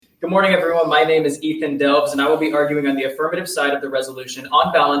Good morning, everyone. My name is Ethan Delves, and I will be arguing on the affirmative side of the resolution.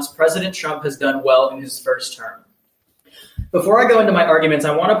 On balance, President Trump has done well in his first term. Before I go into my arguments,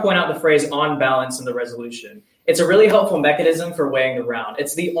 I want to point out the phrase "on balance" in the resolution. It's a really helpful mechanism for weighing the round. It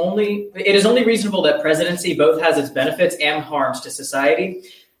is only reasonable that presidency both has its benefits and harms to society,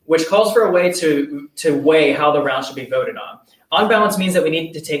 which calls for a way to weigh how the round should be voted on. On balance means that we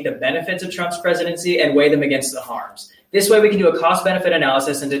need to take the benefits of Trump's presidency and weigh them against the harms. This way we can do a cost-benefit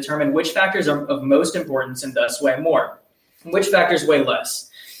analysis and determine which factors are of most importance and thus weigh more, and which factors weigh less.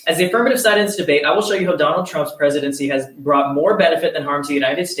 As the affirmative side of this debate, I will show you how Donald Trump's presidency has brought more benefit than harm to the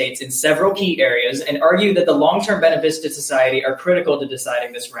United States in several key areas and argue that the long-term benefits to society are critical to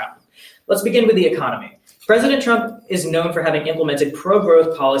deciding this round. Let's begin with the economy. President Trump is known for having implemented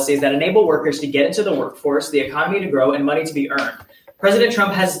pro-growth policies that enable workers to get into the workforce, the economy to grow, and money to be earned. President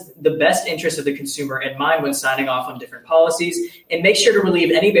Trump has the best interest of the consumer in mind when signing off on different policies and makes sure to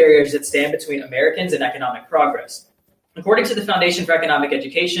relieve any barriers that stand between Americans and economic progress. According to the Foundation for Economic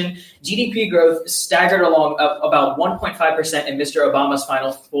Education, GDP growth staggered along about 1.5% in Mr. Obama's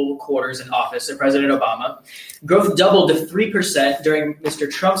final full quarters in office, so President Obama. Growth doubled to 3% during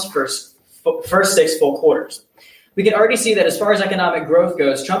Mr. Trump's first 6 full quarters. We can already see that as far as economic growth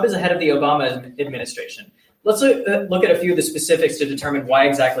goes, Trump is ahead of the Obama administration. Let's look at a few of the specifics to determine why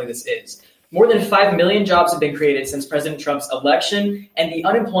exactly this is. More than 5 million jobs have been created since President Trump's election, and the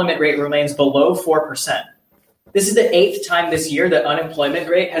unemployment rate remains below 4%. This is the 8th time this year the unemployment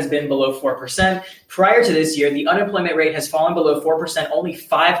rate has been below 4%. Prior to this year, the unemployment rate has fallen below 4% only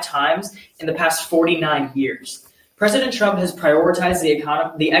 5 times in the past 49 years. President Trump has prioritized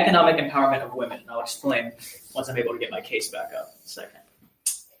the economic empowerment of women. I'll explain once I'm able to get my case back up. A second.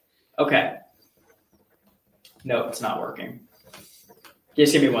 Okay. No, it's not working.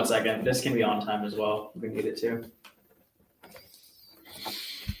 Just give me 1 second. This can be on time as well if we need it to.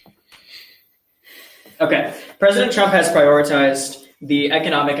 Okay. President Trump has prioritized the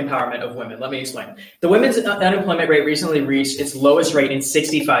economic empowerment of women. Let me explain. The women's unemployment rate recently reached its lowest rate in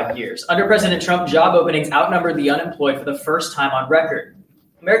 65 years. Under President Trump, job openings outnumbered the unemployed for the first time on record.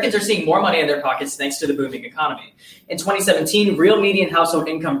 Americans are seeing more money in their pockets thanks to the booming economy. In 2017, real median household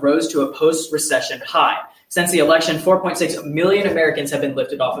income rose to a post-recession high. Since the election, 4.6 million Americans have been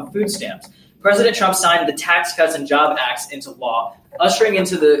lifted off of food stamps. President Trump signed the Tax Cuts and Jobs Act into law, ushering in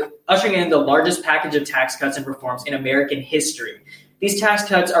the largest package of tax cuts and reforms in American history. These tax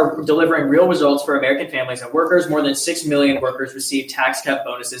cuts are delivering real results for American families and workers. More than 6 million workers receive tax cut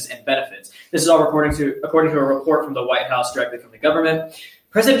bonuses and benefits. This is all according to a report from the White House directly from the government.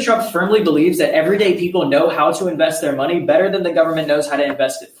 President Trump firmly believes that everyday people know how to invest their money better than the government knows how to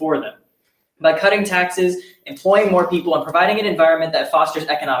invest it for them. By cutting taxes, employing more people, and providing an environment that fosters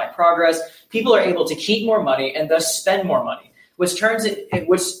economic progress, people are able to keep more money and thus spend more money, which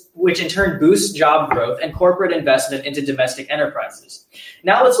in turn boosts job growth and corporate investment into domestic enterprises.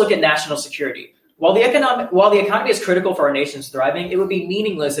 Now let's look at national security. While the economy is critical for our nation's thriving, it would be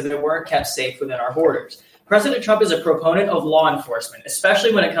meaningless if it weren't kept safe within our borders. President Trump is a proponent of law enforcement,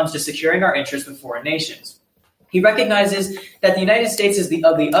 especially when it comes to securing our interests with foreign nations. He recognizes that the United States is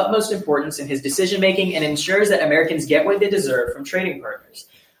of the utmost importance in his decision-making and ensures that Americans get what they deserve from trading partners.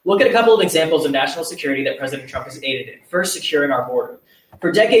 Look at a couple of examples of national security that President Trump has aided in. First, securing our border. For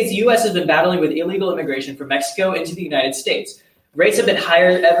decades, the U.S. has been battling with illegal immigration from Mexico into the United States. Rates have been high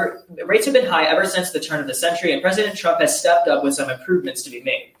ever since the turn of the century, and President Trump has stepped up with some improvements to be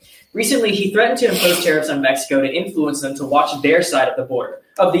made. Recently, he threatened to impose tariffs on Mexico to influence them to watch their side of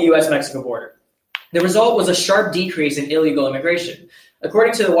the U.S.-Mexico border. The result was a sharp decrease in illegal immigration.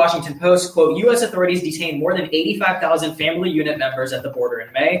 According to the Washington Post, quote, U.S. authorities detained more than 85,000 family unit members at the border in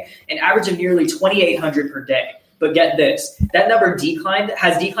May, an average of nearly 2,800 per day. But get this, that number has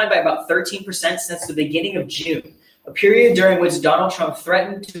declined by about 13% since the beginning of June, a period during which Donald Trump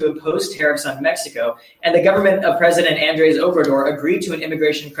threatened to impose tariffs on Mexico, and the government of President Andrés Obrador agreed to an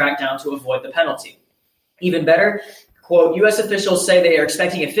immigration crackdown to avoid the penalty. Even better, quote, U.S. officials say they are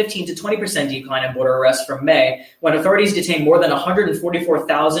expecting a 15 to 20% decline in border arrests from May, when authorities detained more than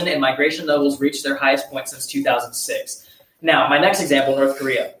 144,000 and migration levels reached their highest point since 2006. Now, my next example, North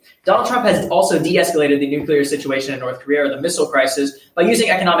Korea. Donald Trump has also de-escalated the nuclear situation in North Korea, or the missile crisis, by using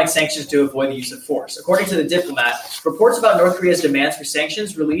economic sanctions to avoid the use of force. According to The Diplomat, reports about North Korea's demands for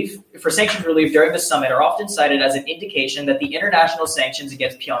sanctions relief during the summit are often cited as an indication that the international sanctions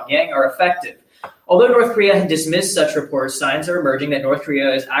against Pyongyang are effective. Although North Korea had dismissed such reports, signs are emerging that North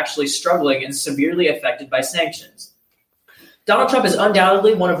Korea is actually struggling and severely affected by sanctions. Donald Trump is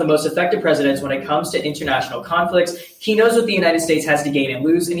undoubtedly one of the most effective presidents when it comes to international conflicts. He knows what the United States has to gain and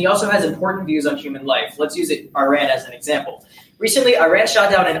lose, and he also has important views on human life. Let's use Iran as an example. Recently, Iran shot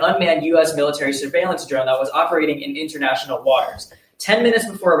down an unmanned U.S. military surveillance drone that was operating in international waters. 10 minutes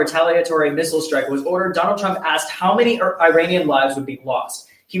before a retaliatory missile strike was ordered, Donald Trump asked how many Iranian lives would be lost.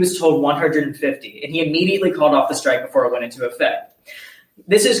 He was told 150, and he immediately called off the strike before it went into effect.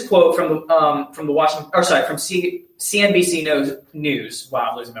 This is quote from CNBC News. Wow,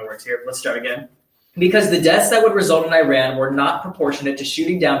 I'm losing my words here. Let's start again. Because the deaths that would result in Iran were not proportionate to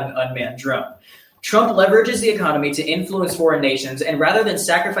shooting down an unmanned drone. Trump leverages the economy to influence foreign nations, and rather than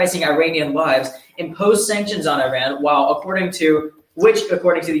sacrificing Iranian lives, impose sanctions on Iran, according to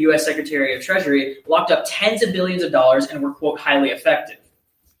the U.S. Secretary of Treasury, locked up tens of billions of dollars and were, quote, highly effective.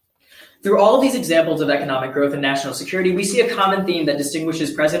 Through all of these examples of economic growth and national security, we see a common theme that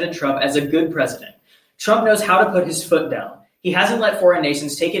distinguishes President Trump as a good president. Trump knows how to put his foot down. He hasn't let foreign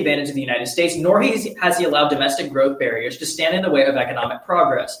nations take advantage of the United States, nor has he allowed domestic growth barriers to stand in the way of economic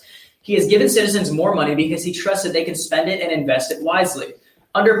progress. He has given citizens more money because he trusts that they can spend it and invest it wisely.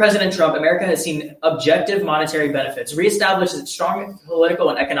 Under President Trump, America has seen objective monetary benefits, reestablished its strong political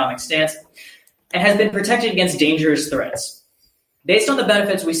and economic stance, and has been protected against dangerous threats. Based on the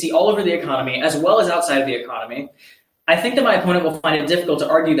benefits we see all over the economy, as well as outside of the economy, I think that my opponent will find it difficult to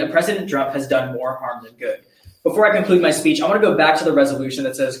argue that President Trump has done more harm than good. Before I conclude my speech, I want to go back to the resolution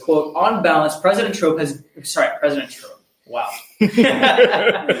that says, quote, on balance, President Trump. Wow.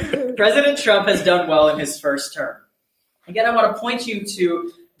 President Trump has done well in his first term. Again, I want to point you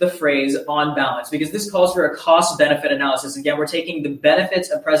to the phrase on balance, because this calls for a cost-benefit analysis. Again, we're taking the benefits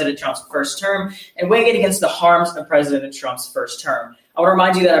of President Trump's first term and weighing it against the harms of President Trump's first term. I want to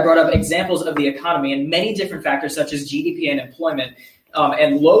remind you that I brought up examples of the economy and many different factors such as GDP and employment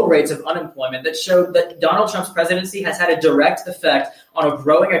and low rates of unemployment that showed that Donald Trump's presidency has had a direct effect on a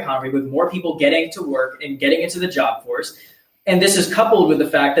growing economy with more people getting to work and getting into the job force. And this is coupled with the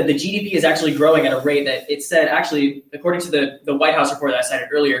fact that the GDP is actually growing at a rate that it said, actually, according to the White House report that I cited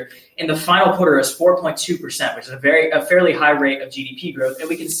earlier, in the final quarter is 4.2%, which is a fairly high rate of GDP growth. And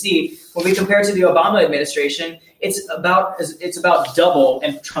we can see when we compare to the Obama administration, it's about double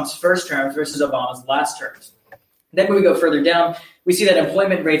in Trump's first term versus Obama's last terms. Then when we go further down, we see that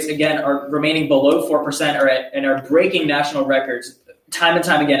employment rates, again, are remaining below 4% and are breaking national records time and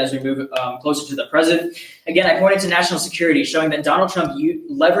time again as we move closer to the president. Again, I pointed to national security, showing that Donald Trump,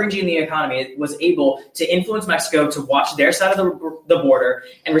 leveraging the economy, was able to influence Mexico to watch their side of the border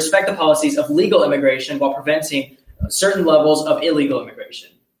and respect the policies of legal immigration while preventing certain levels of illegal immigration.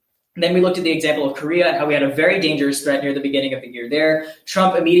 And then we looked at the example of Korea and how we had a very dangerous threat near the beginning of the year there.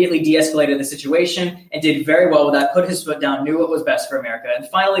 Trump immediately de-escalated the situation and did very well with that, put his foot down, knew what was best for America. And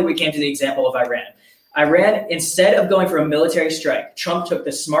finally, we came to the example of Iran. Iran, instead of going for a military strike, Trump took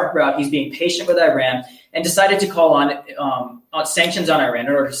the smart route. He's being patient with Iran and decided to call on sanctions on Iran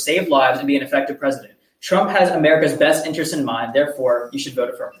in order to save lives and be an effective president. Trump has America's best interest in mind. Therefore, you should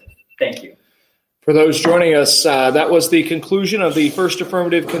vote affirmative. Thank you. For those joining us, that was the conclusion of the First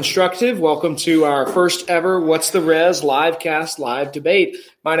Affirmative Constructive. Welcome to our first ever What's the Res livecast live debate.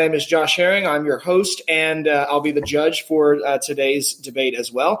 My name is Josh Herring. I'm your host, and I'll be the judge for today's debate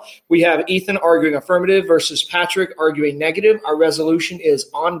as well. We have Ethan arguing affirmative versus Patrick arguing negative. Our resolution is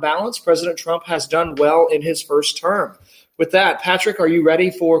on balance. President Trump has done well in his first term. With that, Patrick, are you ready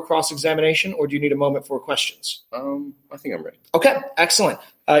for cross-examination, or do you need a moment for questions? I think I'm ready. Okay, excellent.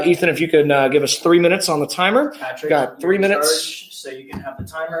 Ethan, if you could give us 3 minutes on the timer. Patrick, got 3 minutes. So you can have the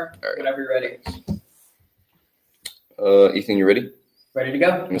timer All right. whenever you're ready. Ethan, you ready? Ready to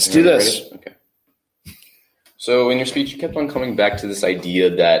go? Let's do this. Ready? Okay. So in your speech, you kept on coming back to this idea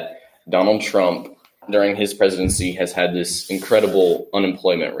that Donald Trump, during his presidency, has had this incredible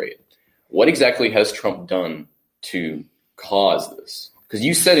unemployment rate. What exactly has Trump done to cause this? Because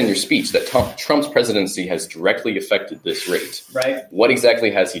you said in your speech that Trump's presidency has directly affected this rate. Right. What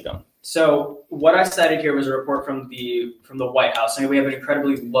exactly has he done? So what I cited here was a report from the White House saying we have an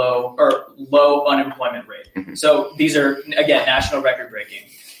incredibly low unemployment rate. Mm-hmm. So these are, again, national record breaking.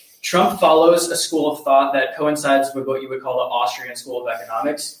 Trump follows a school of thought that coincides with what you would call the Austrian School of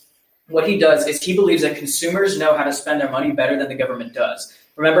Economics. What he does is he believes that consumers know how to spend their money better than the government does.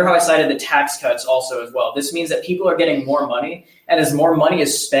 Remember how I cited the tax cuts also as well. This means that people are getting more money, and as more money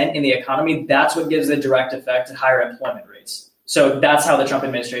is spent in the economy, that's what gives a direct effect to higher employment rates. So that's how the Trump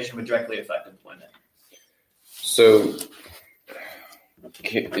administration would directly affect employment. So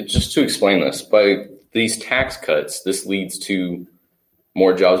just to explain this, by these tax cuts, this leads to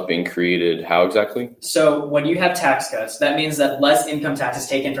more jobs being created. How exactly? So when you have tax cuts, that means that less income tax is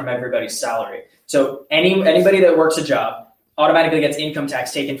taken from everybody's salary. So anybody that works a job automatically gets income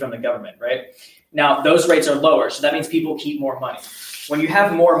tax taken from the government, right? Now, those rates are lower, so that means people keep more money. When you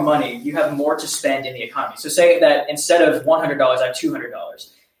have more money, you have more to spend in the economy. So say that instead of $100, I have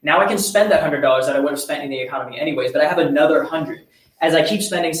 $200. Now I can spend that $100 that I would have spent in the economy anyways, but I have another 100. As I keep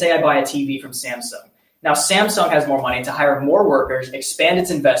spending, say I buy a TV from Samsung. Now Samsung has more money to hire more workers, expand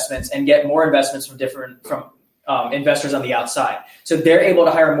its investments, and get more investments from investors on the outside. So they're able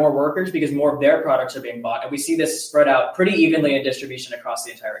to hire more workers because more of their products are being bought. And we see this spread out pretty evenly in distribution across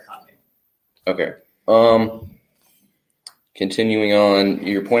the entire economy. Okay. Continuing on,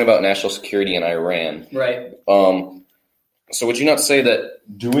 your point about national security in Iran. Right. So would you not say that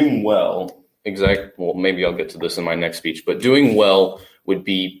doing well, well, maybe I'll get to this in my next speech, but doing well would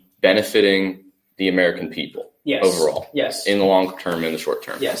be benefiting the American people overall? Yes. In the long term and the short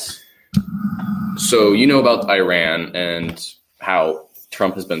term? Yes. So you know about Iran and how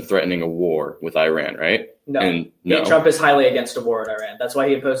Trump has been threatening a war with Iran, right? No. Trump is highly against a war in Iran. That's why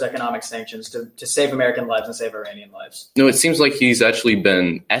he imposed economic sanctions to save American lives and save Iranian lives. No, it seems like he's actually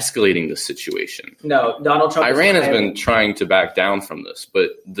been escalating the situation. No, Donald Trump. Iran has been trying to back down from this,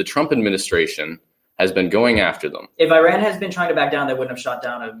 but the Trump administration has been going after them. If Iran has been trying to back down, they wouldn't have shot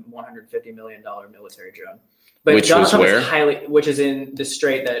down a $150 million military drone. But which Donald was Trump where? Which is in the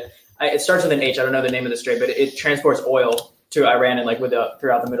strait that it starts with an H. I don't know the name of the strait, but it transports oil to Iran and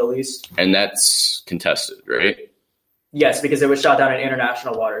throughout the Middle East. And that's contested, right? Yes, because it was shot down in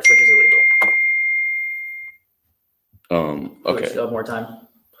international waters, which is illegal. Okay. Still have more time.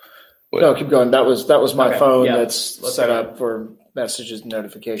 What? No, keep going. That was my phone that's set go. up for messages and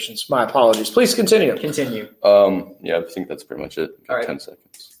notifications. My apologies. Please continue. Continue. Yeah, I think that's pretty much it. All right. 10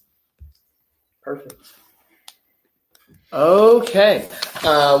 seconds. Perfect. Okay.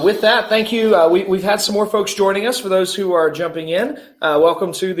 With that, thank you. We've had some more folks joining us. For those who are jumping in,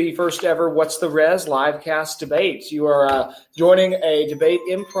 welcome to the first ever What's the Res livecast debate. You are joining a debate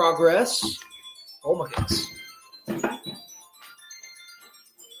in progress. Oh my goodness.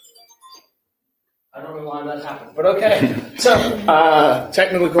 I don't know why that happened, but okay. So,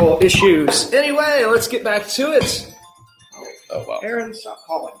 technical issues. Anyway, let's get back to it. Oh, wow. Aaron, stop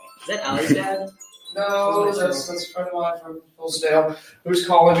calling me. Is that Ali's dad? No, that's a friend of mine from Hillsdale who's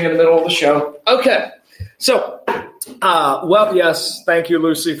calling me in the middle of the show. Okay. So, yes, thank you,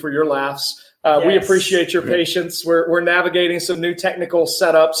 Lucy, for your laughs. We appreciate your patience. We're navigating some new technical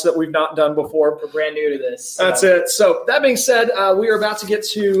setups that we've not done before. We're brand new to this. That's it. So, that being said, we are about to get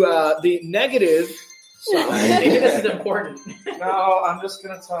to the negative side. Maybe this is important. No, I'm just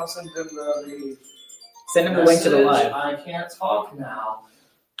going to toss him the Send him the link to the live. I can't talk now.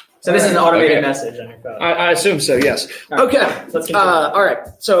 So this is an automated message on your phone. I assume so, yes. All right. Okay. Let's continue. All right.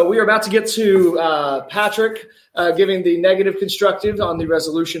 So we are about to get to Patrick giving the negative constructive on the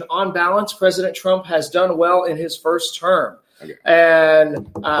resolution. On balance, President Trump has done well in his first term. Okay. And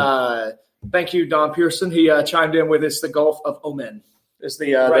thank you, Don Pearson. He chimed in with it's the Gulf of Omen is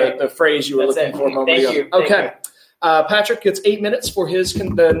the phrase you were looking for a moment ago. Thank you. Okay. Patrick gets 8 minutes for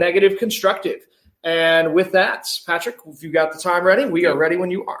the negative constructive. And with that, Patrick, if you got the time ready, we are ready when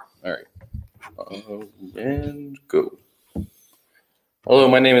you are. All right. And go. Hello,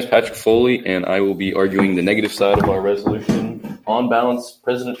 my name is Patrick Foley, and I will be arguing the negative side of our resolution. On balance,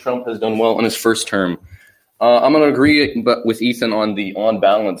 President Trump has done well in his first term. I'm going to agree with Ethan on the on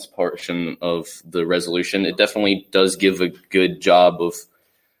balance portion of the resolution. It definitely does give a good job of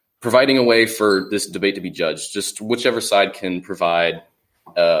providing a way for this debate to be judged. Just whichever side can provide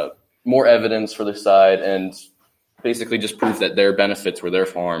more evidence for their side and basically just prove that their benefits or their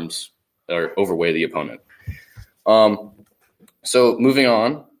harms are overweigh the opponent. So moving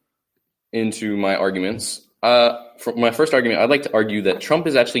on into my arguments. For my first argument, I'd like to argue that Trump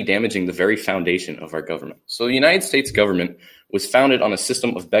is actually damaging the very foundation of our government. So the United States government was founded on a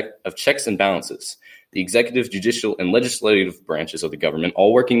system of checks and balances, the executive, judicial, and legislative branches of the government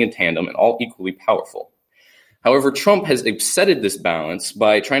all working in tandem and all equally powerful. However, Trump has upsetted this balance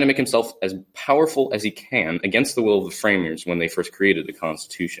by trying to make himself as powerful as he can against the will of the framers when they first created the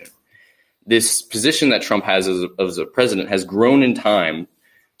Constitution. This position that Trump has as a president has grown in time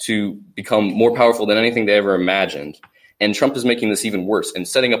to become more powerful than anything they ever imagined. And Trump is making this even worse and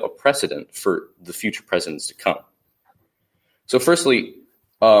setting up a precedent for the future presidents to come. So firstly,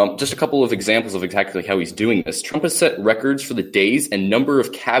 just a couple of examples of exactly how he's doing this. Trump has set records for the days and number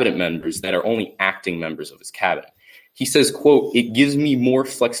of cabinet members that are only acting members of his cabinet. He says, quote, "It gives me more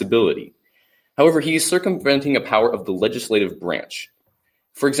flexibility." However, he is circumventing a power of the legislative branch.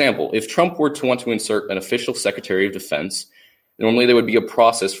 For example, if Trump were to want to insert an official Secretary of Defense, normally there would be a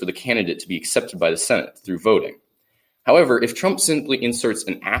process for the candidate to be accepted by the Senate through voting. However, if Trump simply inserts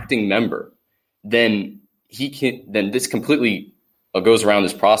an acting member, then this completely goes around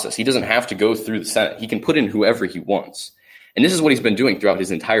this process. He doesn't have to go through the Senate. He can put in whoever he wants. And this is what he's been doing throughout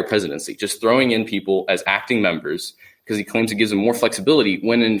his entire presidency, just throwing in people as acting members because he claims it gives him more flexibility,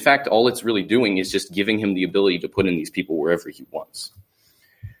 when in fact all it's really doing is just giving him the ability to put in these people wherever he wants.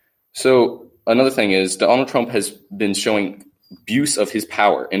 So another thing is Donald Trump has been showing abuse of his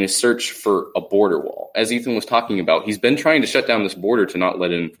power in his search for a border wall. As Ethan was talking about, he's been trying to shut down this border to not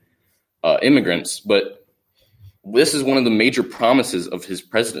let in immigrants, but this is one of the major promises of his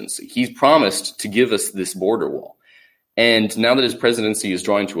presidency. He's promised to give us this border wall. And now that his presidency is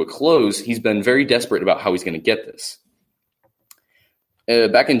drawing to a close, he's been very desperate about how he's going to get this.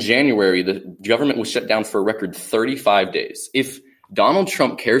 Back in January, the government was shut down for a record 35 days. If Donald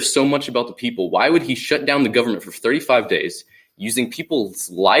Trump cares so much about the people, why would he shut down the government for 35 days using people's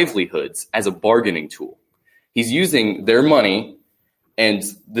livelihoods as a bargaining tool? He's using their money and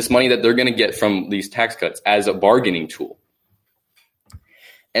this money that they're going to get from these tax cuts as a bargaining tool.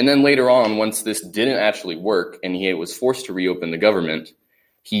 And then later on, once this didn't actually work and he was forced to reopen the government,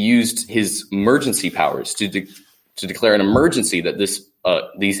 he used his emergency powers to declare an emergency that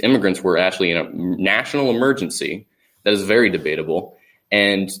these immigrants were actually in a national emergency. That is very debatable.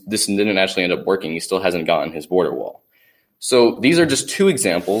 And this didn't actually end up working. He still hasn't gotten his border wall. So these are just two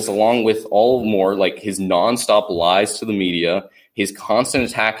examples, along with all more like his nonstop lies to the media, his constant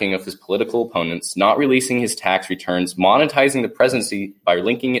attacking of his political opponents, not releasing his tax returns, monetizing the presidency by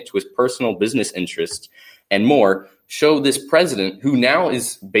linking it to his personal business interests, and more, show this president, who now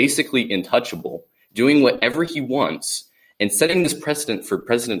is basically untouchable, doing whatever he wants and setting this precedent for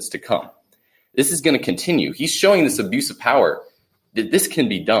presidents to come. This is going to continue. He's showing this abuse of power that this can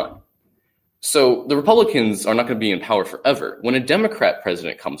be done. So the Republicans are not going to be in power forever. When a Democrat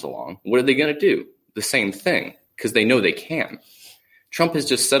president comes along, what are they going to do? The same thing, because they know they can. Trump has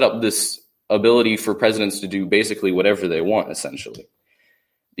just set up this ability for presidents to do basically whatever they want, essentially.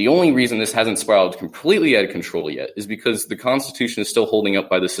 The only reason this hasn't spiraled completely out of control yet is because the Constitution is still holding up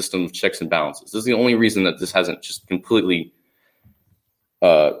by the system of checks and balances. This is the only reason that this hasn't just completely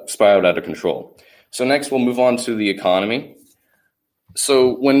spiraled out of control. So next, we'll move on to the economy.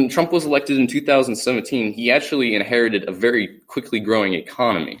 So when Trump was elected in 2017, he actually inherited a very quickly growing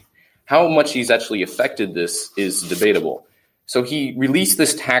economy. How much he's actually affected this is debatable. So he released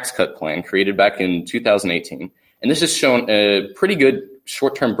this tax cut plan created back in 2018, and this has shown a pretty good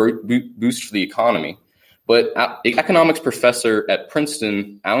short-term boost for the economy. But economics professor at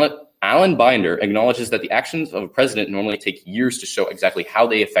Princeton, Alan Binder, acknowledges that the actions of a president normally take years to show exactly how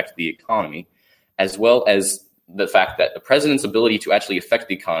they affect the economy, as well as the fact that the president's ability to actually affect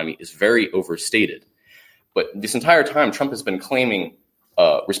the economy is very overstated. But this entire time, Trump has been claiming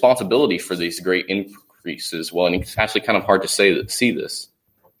responsibility for these great increases. Well, and it's actually kind of hard to see this.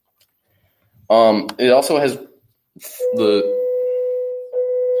 It also has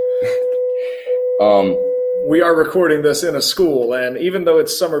we are recording this in a school, and even though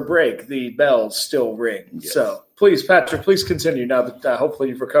it's summer break, the bells still ring. Yes. So please, Patrick, please continue now that hopefully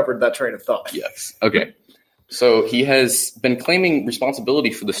you've recovered that train of thought. Yes. Okay. So he has been claiming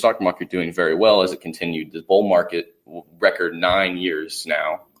responsibility for the stock market doing very well as it continued. The bull market record 9 years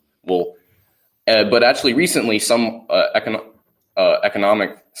now. But actually recently some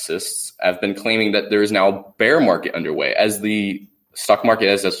economicists have been claiming that there is now a bear market underway as the stock market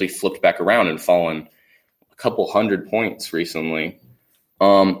has actually flipped back around and fallen a couple hundred points recently.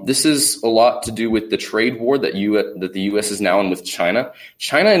 This is a lot to do with the trade war that the U.S. is now in with China.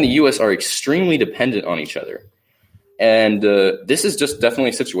 China and the U.S. are extremely dependent on each other. And this is just definitely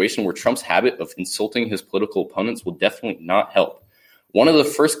a situation where Trump's habit of insulting his political opponents will definitely not help. One of the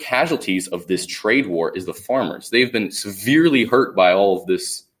first casualties of this trade war is the farmers. They've been severely hurt by all of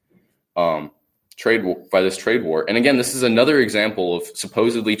this trade war. And again, this is another example of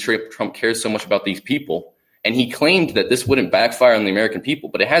supposedly Trump cares so much about these people. And he claimed that this wouldn't backfire on the American people,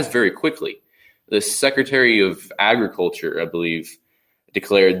 but it has very quickly. The Secretary of Agriculture, I believe,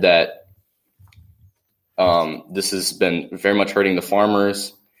 declared that this has been very much hurting the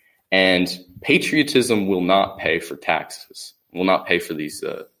farmers, and patriotism will not pay for taxes, will not pay for these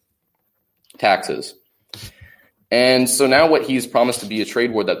taxes. And so now what he's promised to be a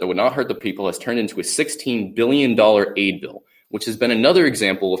trade war that would not hurt the people has turned into a $16 billion aid bill, which has been another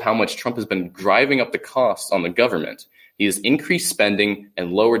example of how much Trump has been driving up the costs on the government. He has increased spending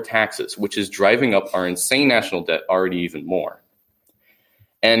and lowered taxes, which is driving up our insane national debt already even more.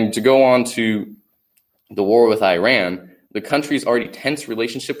 And to go on to the war with Iran, the country's already tense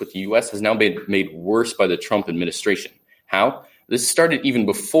relationship with the U.S. has now been made worse by the Trump administration. How? This started even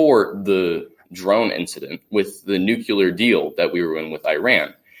before the drone incident with the nuclear deal that we were in with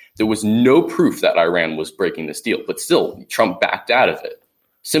Iran. There was no proof that Iran was breaking this deal, but still, Trump backed out of it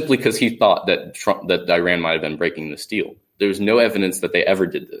simply because he thought that Iran might have been breaking this deal. There's no evidence that they ever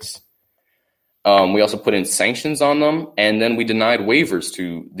did this. We also put in sanctions on them, and then we denied waivers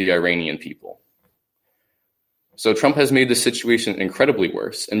to the Iranian people. So Trump has made the situation incredibly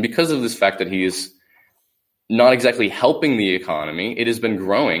worse. And because of this fact that he is not exactly helping the economy, it has been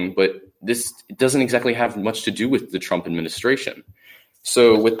growing, but this doesn't exactly have much to do with the Trump administration.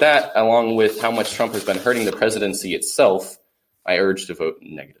 So with that, along with how much Trump has been hurting the presidency itself, I urge to vote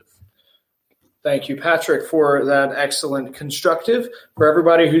negative. Thank you, Patrick, for that excellent constructive. For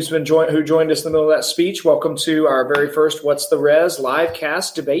everybody who joined us in the middle of that speech, welcome to our very first What's the Res live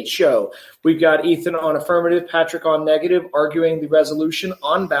cast debate show. We've got Ethan on affirmative, Patrick on negative, arguing the resolution.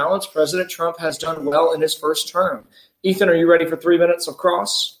 On balance, President Trump has done well in his first term. Ethan, are you ready for 3 minutes of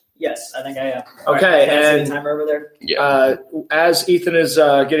cross? Yes, I think I am. Okay, and the timer over there. Yeah. As Ethan is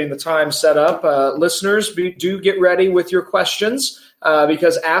getting the time set up, listeners, do get ready with your questions.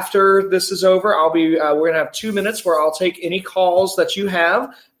 Because after this is over, we're going to have 2 minutes where I'll take any calls that you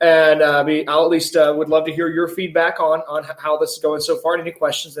have, and I'll at least would love to hear your feedback on how this is going so far and any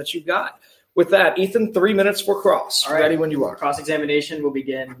questions that you've got. With that, Ethan, 3 minutes for cross. All right. Ready when you are. Cross-examination will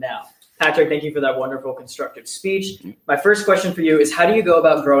begin now. Patrick, thank you for that wonderful constructive speech. My first question for you is, how do you go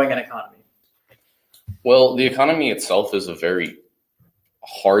about growing an economy? Well, the economy itself is a very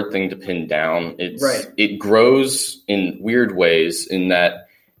hard thing to pin down. It grows in weird ways in that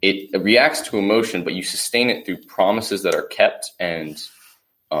it reacts to emotion, but you sustain it through promises that are kept and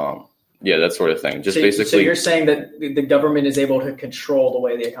that sort of thing. So you're saying that the government is able to control the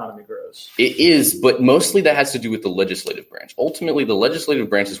way the economy grows? It is, but mostly that has to do with the legislative branch. Ultimately, the legislative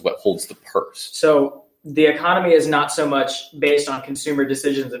branch is what holds the purse. So the economy is not so much based on consumer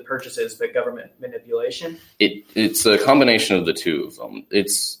decisions and purchases, but government manipulation? It's a combination of the two of them.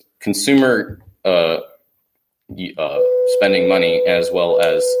 It's consumer spending money as well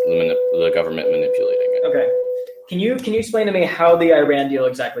as the government manipulating it. Okay. Can you explain to me how the Iran deal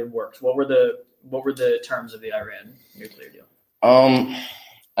exactly worked? What were the terms of the Iran nuclear deal?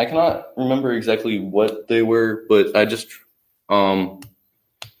 I cannot remember exactly what they were, but I just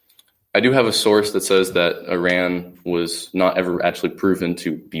I do have a source that says that Iran was not ever actually proven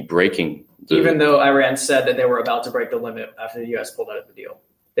to be breaking even though Iran said that they were about to break the limit after the U.S. pulled out of the deal.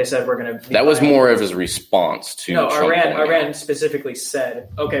 They said we're going to... That was more of his response to Trump. Iran specifically said,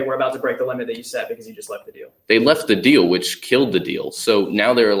 okay, we're about to break the limit that you set because you just left the deal. They left the deal, which killed the deal. So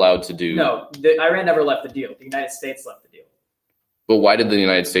now they're allowed to do... No, Iran never left the deal. The United States left the deal. But why did the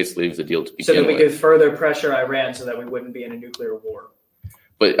United States leave the deal to begin with? So that we could further pressure Iran so that we wouldn't be in a nuclear war.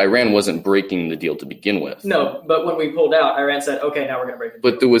 But Iran wasn't breaking the deal to begin with. No, but when we pulled out, Iran said, okay, now we're going to break the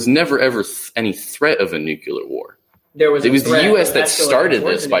deal. But there was never ever any threat of a nuclear war. It was the U.S. that started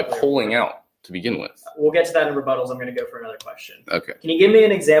this by pulling out to begin with. We'll get to that in rebuttals. I'm going to go for another question. Okay. Can you give me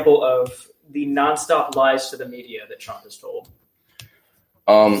an example of the nonstop lies to the media that Trump has told?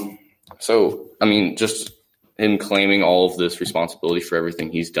 Just him claiming all of this responsibility for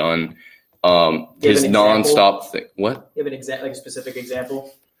everything he's done. His nonstop thing. What? You have a specific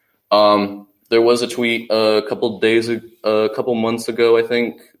example? There was a tweet a couple months ago, I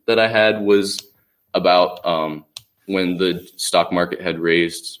think, that I had was about when the stock market had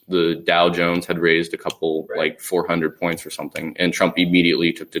raised, the Dow Jones had raised a couple, 400 points or something, and Trump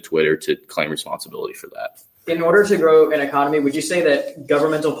immediately took to Twitter to claim responsibility for that. In order to grow an economy, would you say that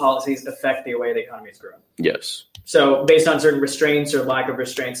governmental policies affect the way the economy is grown? Yes. So based on certain restraints or lack of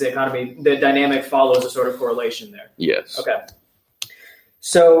restraints, the dynamic follows a sort of correlation there. Yes. Okay.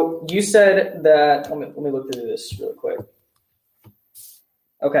 So you said that, let me look through this really quick.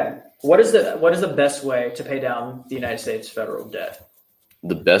 Okay. What is the best way to pay down the United States federal debt?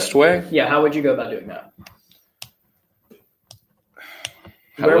 The best way? Yeah. How would you go about doing that?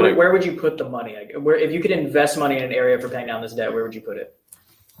 Where would you put the money? If you could invest money in an area for paying down this debt, where would you put it?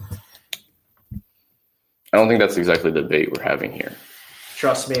 I don't think that's exactly the debate we're having here.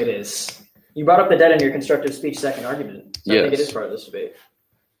 Trust me, it is. You brought up the debt in your constructive speech second argument. So yes. I think it is part of this debate.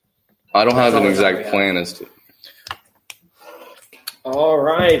 I don't have an exact plan as to... All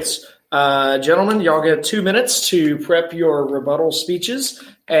right. Gentlemen, y'all get 2 minutes to prep your rebuttal speeches.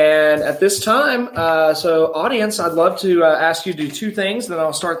 And at this time, so audience, I'd love to ask you to do two things, then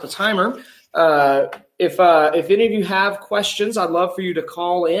I'll start the timer. If any of you have questions, I'd love for you to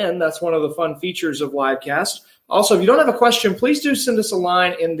call in. That's one of the fun features of Livecast. Also, if you don't have a question, please do send us a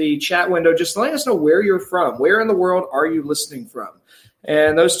line in the chat window, just letting us know where you're from. Where in the world are you listening from?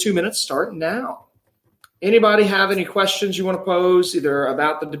 And those 2 minutes start now. Anybody have any questions you want to pose, either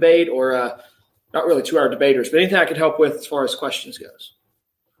about the debate or not really to our debaters, but anything I could help with as far as questions goes?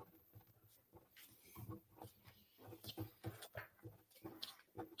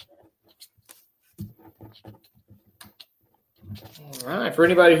 All right. For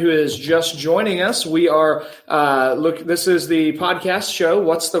anybody who is just joining us, we are this is the podcast show,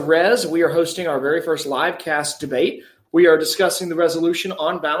 What's the Res? We are hosting our very first live cast debate. We are discussing the resolution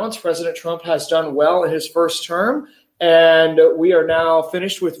on balance. President Trump has done well in his first term, and we are now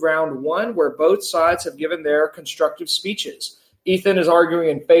finished with round one, where both sides have given their constructive speeches. Ethan is arguing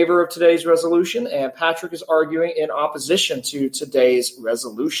in favor of today's resolution, and Patrick is arguing in opposition to today's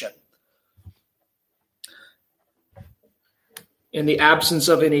resolution. In the absence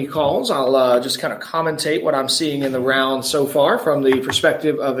of any calls, I'll just kind of commentate what I'm seeing in the round so far from the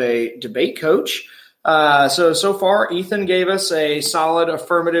perspective of a debate coach. So far, Ethan gave us a solid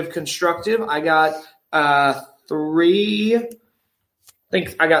affirmative constructive. I got three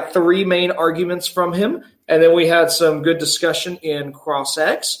main arguments from him, and then we had some good discussion in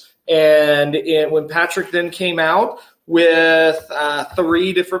cross-X. And when Patrick then came out with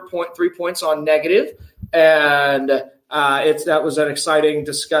 3 points on negative, and that was an exciting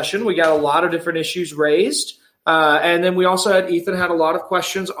discussion. We got a lot of different issues raised. And then we also had Ethan had a lot of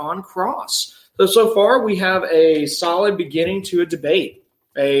questions on cross. So far, we have a solid beginning to a debate.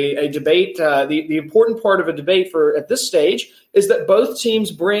 A debate, the important part of a debate at this stage is that both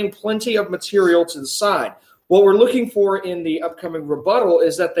teams bring plenty of material to the side. What we're looking for in the upcoming rebuttal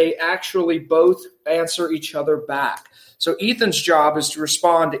is that they actually both answer each other back. So Ethan's job is to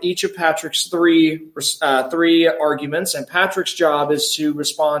respond to each of Patrick's three arguments, and Patrick's job is to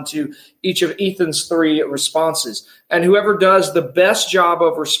respond to each of Ethan's 3 responses. And whoever does the best job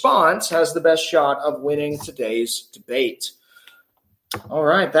of response has the best shot of winning today's debate. All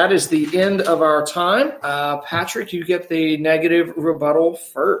right, that is the end of our time. Patrick, you get the negative rebuttal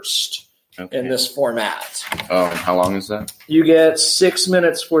first in this format. How long is that? You get 6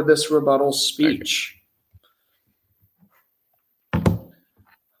 minutes for this rebuttal speech.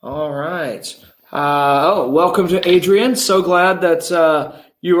 All right. Welcome to Adrian. So glad that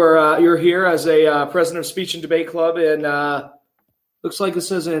you're here as a president of Speech and Debate Club in looks like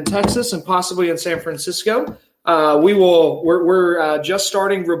this is in Texas and possibly in San Francisco. We're just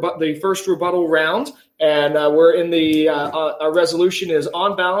starting the first rebuttal round, and we're in the our resolution is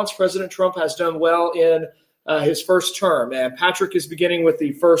on balance. President Trump has done well in his first term, and Patrick is beginning with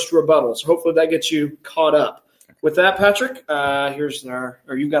the first rebuttal. So hopefully that gets you caught up. With that, Patrick, you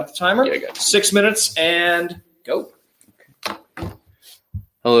got the timer? Yeah, I got it. 6 minutes and go. Okay.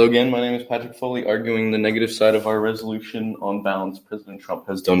 Hello again. My name is Patrick Foley, arguing the negative side of our resolution on balance. President Trump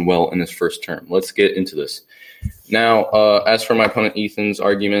has done well in his first term. Let's get into this. Now, as for my opponent Ethan's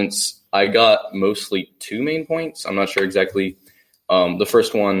arguments, I got mostly 2 main points. I'm not sure exactly. The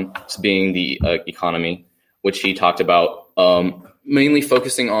first one being the economy, which he talked about, mainly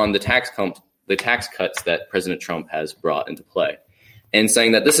focusing on the tax cuts that President Trump has brought into play, and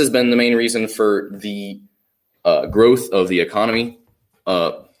saying that this has been the main reason for the growth of the economy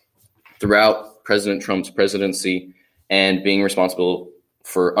throughout President Trump's presidency, and being responsible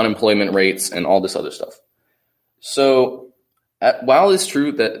for unemployment rates and all this other stuff. So while it's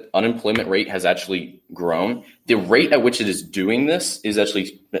true that unemployment rate has actually grown, the rate at which it is doing this is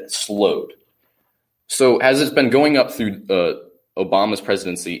actually slowed. So as it's been going up through Obama's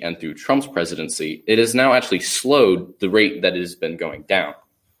presidency and through Trump's presidency, it has now actually slowed the rate that it has been going down,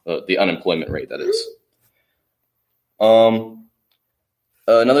 the unemployment rate, that is.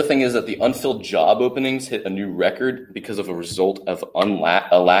 Another thing is that the unfilled job openings hit a new record because of a result of a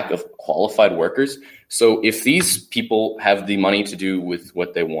lack of qualified workers. So if these people have the money to do with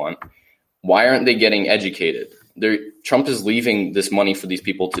what they want, why aren't they getting educated? Trump is leaving this money for these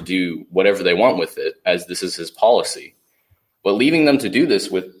people to do whatever they want with it, as this is his policy. But leaving them to do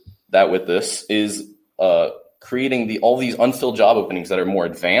this with this is creating all these unfilled job openings that are more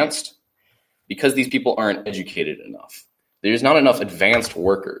advanced, because these people aren't educated enough. There's not enough advanced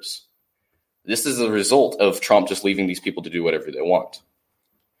workers. This is a result of Trump just leaving these people to do whatever they want.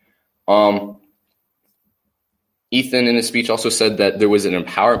 Ethan in his speech also said that there was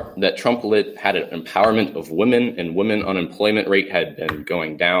that Trump had an empowerment of women, and women unemployment rate had been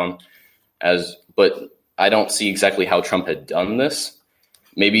going down. But I don't see exactly how Trump had done this.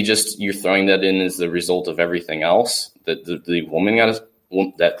 Maybe just you're throwing that in as the result of everything else, that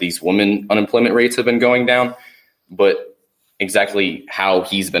these women unemployment rates have been going down. But exactly how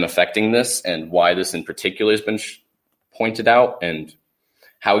he's been affecting this and why this in particular has been pointed out, and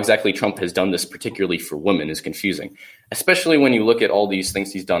how exactly Trump has done this particularly for women, is confusing, especially when you look at all these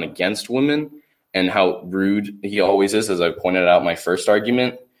things he's done against women and how rude he always is, as I pointed out in my first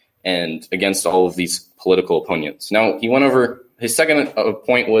argument, and against all of these political opponents. Now, he went over his second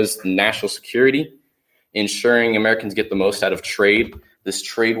point was national security, ensuring Americans get the most out of trade. This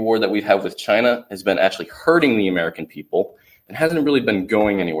trade war that we have with China has been actually hurting the American people, and hasn't really been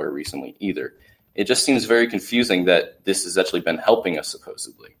going anywhere recently either. It just seems very confusing that this has actually been helping us,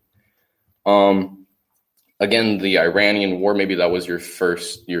 supposedly. Again, the Iranian war, maybe that was your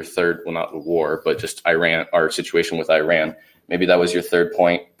third, well, not the war, but just Iran, our situation with Iran. Maybe that was your third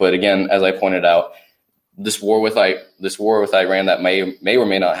point. But again, as I pointed out, this war with Iran that may or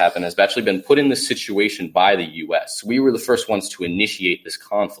may not happen has actually been put in this situation by the U.S. We were the first ones to initiate this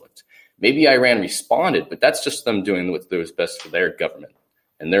conflict. Maybe Iran responded, but that's just them doing what was best for their government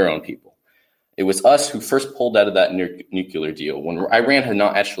and their own people. It was us who first pulled out of that nuclear deal when Iran had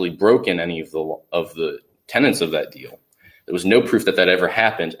not actually broken any of the tenets of that deal. There was no proof that ever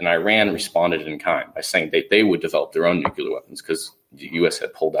happened, and Iran responded in kind by saying they would develop their own nuclear weapons because the U.S.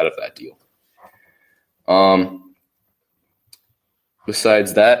 had pulled out of that deal.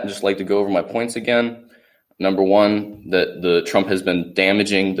 Besides that, I'd just like to go over my points again. Number one, that the Trump has been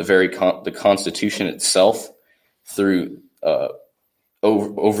damaging the Constitution itself through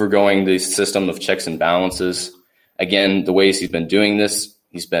overgoing the system of checks and balances. Again, the ways he's been doing this,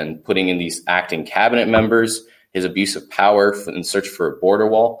 he's been putting in these acting cabinet members, his abuse of power in search for a border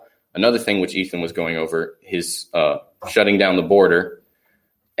wall. Another thing which Ethan was going over, his shutting down the border,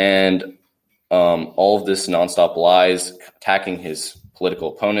 and all of this nonstop lies, attacking his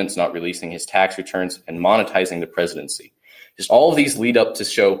political opponents, not releasing his tax returns, and monetizing the presidency. Just all of these lead up to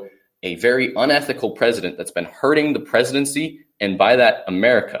show a very unethical president that's been hurting the presidency and by that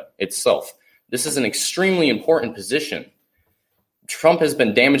America itself. This is an extremely important position. Trump has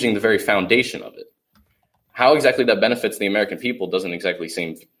been damaging the very foundation of it. How exactly that benefits the American people doesn't exactly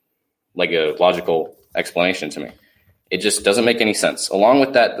seem like a logical explanation to me. It just doesn't make any sense. Along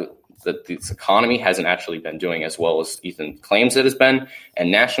with that, this economy hasn't actually been doing as well as Ethan claims it has been,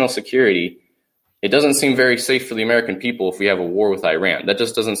 and national security, it doesn't seem very safe for the American people if we have a war with Iran. That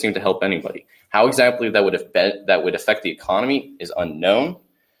just doesn't seem to help anybody. How exactly that would affect the economy is unknown,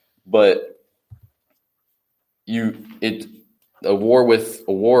 but a war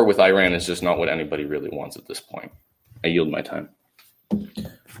with Iran is just not what anybody really wants at this point. I yield my time.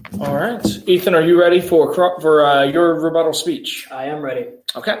 All right, Ethan, are you ready for your rebuttal speech? I am ready.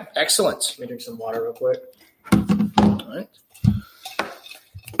 Okay, excellent. Let me drink some water real quick.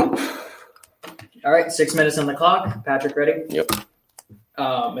 All right, 6 minutes on the clock. Patrick, ready? Yep.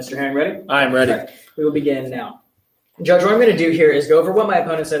 Mr. Herring, ready? I am ready. Right, we will begin now. Judge, what I'm going to do here is go over what my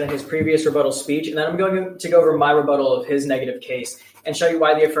opponent said in his previous rebuttal speech, and then I'm going to go over my rebuttal of his negative case and show you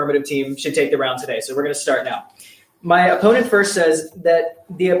why the affirmative team should take the round today. So we're going to start now. My opponent first says that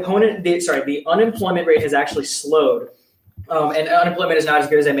the unemployment rate has actually slowed, and unemployment is not as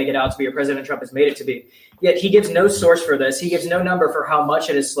good as they make it out to be, or President Trump has made it to be. Yet he gives no source for this. He gives no number for how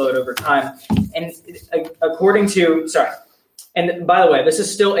much it has slowed over time. And and by the way, this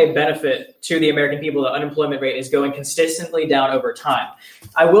is still a benefit to the American people. The unemployment rate is going consistently down over time.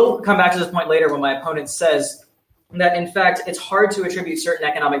 I will come back to this point later when my opponent says that, in fact, it's hard to attribute certain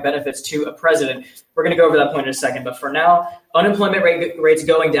economic benefits to a president. We're going to go over that point in a second. But for now, unemployment rates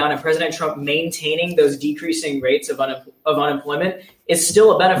going down and President Trump maintaining those decreasing rates of unemployment is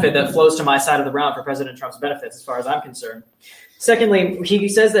still a benefit that flows to my side of the round for President Trump's benefits, as far as I'm concerned. Secondly, he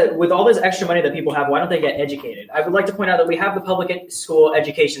says that with all this extra money that people have, why don't they get educated? I would like to point out that we have the public school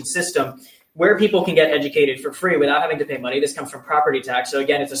education system where people can get educated for free without having to pay money. This comes from property tax. So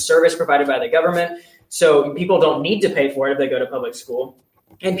again, it's a service provided by the government. So people don't need to pay for it if they go to public school.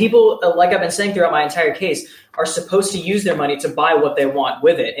 And people, like I've been saying throughout my entire case, are supposed to use their money to buy what they want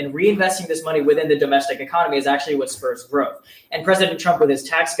with it. And reinvesting this money within the domestic economy is actually what spurs growth. And President Trump, with his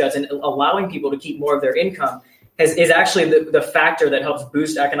tax cuts and allowing people to keep more of their income, is actually the factor that helps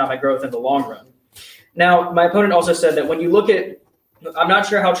boost economic growth in the long run. Now, my opponent also said that when you look at, I'm not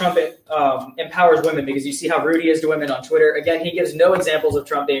sure how Trump empowers women, because you see how rude he is to women on Twitter. Again, he gives no examples of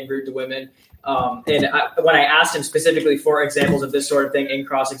Trump being rude to women. When I asked him specifically for examples of this sort of thing in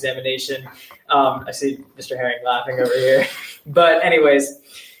cross-examination, I see Mr. Herring laughing over here. But anyways,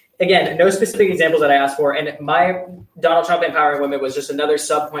 again, no specific examples that I asked for. And my Donald Trump empowering women was just another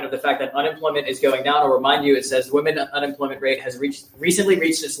sub-point of the fact that unemployment is going down. I'll remind you, it says women unemployment rate has recently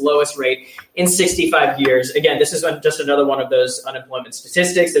reached its lowest rate in 65 years. Again, this is just another one of those unemployment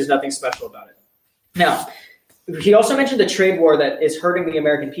statistics. There's nothing special about it. Now, he also mentioned the trade war that is hurting the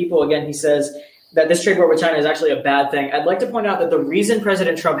American people. Again, he says that this trade war with China is actually a bad thing. I'd like to point out that the reason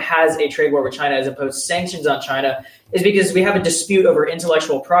President Trump has a trade war with China as opposed to sanctions on China is because we have a dispute over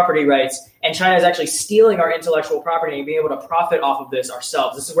intellectual property rights, and China is actually stealing our intellectual property and being able to profit off of this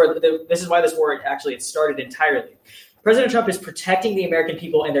ourselves. This is why this war actually started entirely. President Trump is protecting the American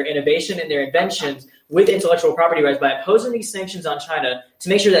people and their innovation and their inventions with intellectual property rights by imposing these sanctions on China to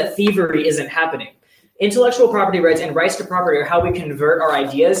make sure that thievery isn't happening. Intellectual property rights and rights to property are how we convert our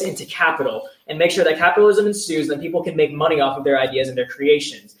ideas into capital and make sure that capitalism ensues, that people can make money off of their ideas and their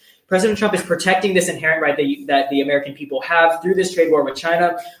creations. President Trump is protecting this inherent right that the American people have through this trade war with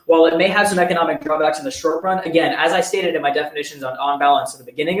China. While it may have some economic drawbacks in the short run, again, as I stated in my definitions on balance at the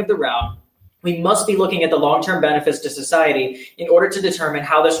beginning of the round, we must be looking at the long-term benefits to society in order to determine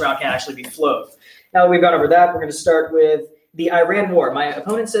how this round can actually be flowed. Now that we've gone over that, we're going to start with the Iran war. My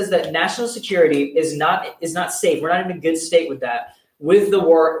opponent says that national security is not safe. We're not in a good state with that, with the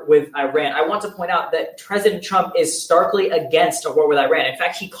war with Iran. I want to point out that President Trump is starkly against a war with Iran. In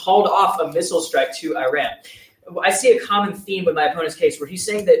fact, he called off a missile strike to Iran. I see a common theme with my opponent's case where he's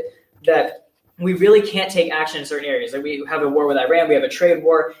saying that we really can't take action in certain areas. Like we have a war with Iran, we have a trade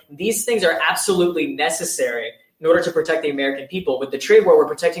war. These things are absolutely necessary in order to protect the American people. With the trade war, we're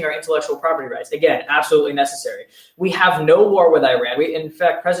protecting our intellectual property rights. Again, absolutely necessary. We have no war with Iran. In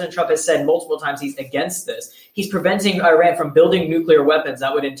fact, President Trump has said multiple times he's against this. He's preventing Iran from building nuclear weapons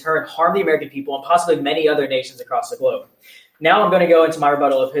that would in turn harm the American people and possibly many other nations across the globe. Now I'm going to go into my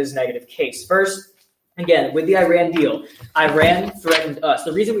rebuttal of his negative case. First, again, with the Iran deal, Iran threatened us.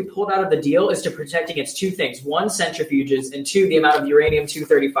 The reason we pulled out of the deal is to protect against two things. One, centrifuges, and two, the amount of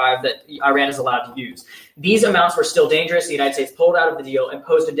uranium-235 that Iran is allowed to use. These amounts were still dangerous. The United States pulled out of the deal,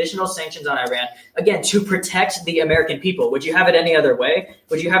 imposed additional sanctions on Iran, again, to protect the American people. Would you have it any other way?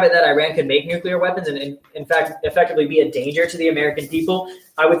 Would you have it that Iran could make nuclear weapons and in fact, effectively be a danger to the American people?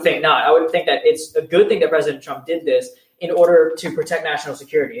 I would think not. I would think that it's a good thing that President Trump did this in order to protect national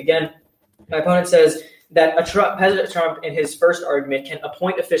security. Again, my opponent says that President Trump, in his first argument, can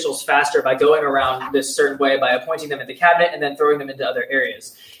appoint officials faster by going around this certain way, by appointing them in the cabinet and then throwing them into other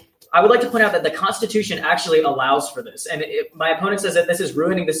areas. I would like to point out that the Constitution actually allows for this. And my opponent says that this is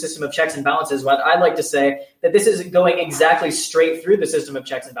ruining the system of checks and balances. Well, I'd like to say that this is going exactly straight through the system of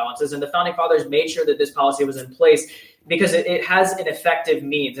checks and balances. And the Founding Fathers made sure that this policy was in place because it has an effective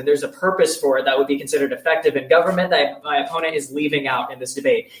means and there's a purpose for it that would be considered effective in government that my opponent is leaving out in this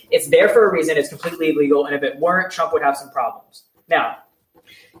debate. It's there for a reason. It's completely illegal. And if it weren't, Trump would have some problems. Now,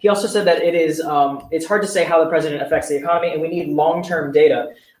 he also said that it's hard to say how the president affects the economy and we need long-term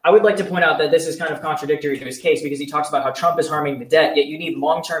data. I would like to point out that this is kind of contradictory to his case because he talks about how Trump is harming the debt, yet you need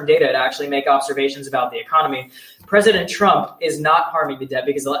long-term data to actually make observations about the economy. President Trump is not harming the debt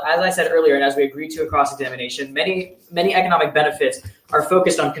because, as I said earlier, and as we agreed to across examination, many economic benefits are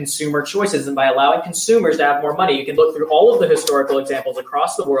focused on consumer choices. And by allowing consumers to have more money, you can look through all of the historical examples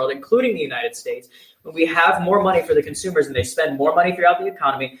across the world, including the United States. When we have more money for the consumers and they spend more money throughout the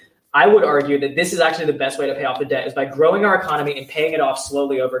economy, I would argue that this is actually the best way to pay off the debt is by growing our economy and paying it off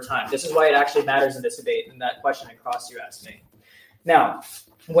slowly over time. This is why it actually matters in this debate and that question across you asked me. Now,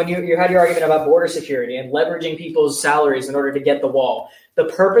 when you had your argument about border security and leveraging people's salaries in order to get the wall, the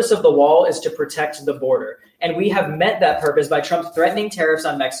purpose of the wall is to protect the border. And we have met that purpose by Trump threatening tariffs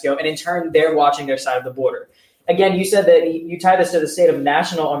on Mexico and in turn they're watching their side of the border. Again, you said that you tied this to the state of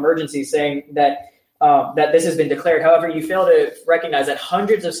national emergency, saying that this has been declared. However, you fail to recognize that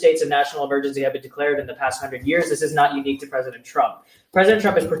hundreds of states of national emergency have been declared in the past 100 years. This is not unique to President Trump. President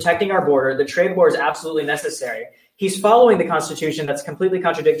Trump is protecting our border. The trade war is absolutely necessary. He's following the Constitution. That's completely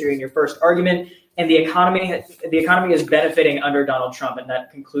contradictory in your first argument. And the economy is benefiting under Donald Trump. And that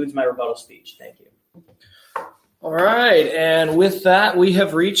concludes my rebuttal speech. Thank you. All right. And with that, we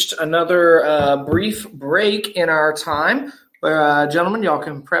have reached another brief break in our time. Gentlemen, y'all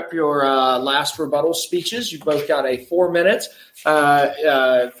can prep your last rebuttal speeches. You've both got a 4 minute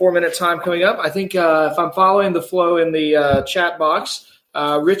time coming up. I think if I'm following the flow in the chat box,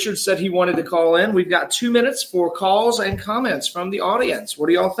 Richard said he wanted to call in. We've got 2 minutes for calls and comments from the audience. What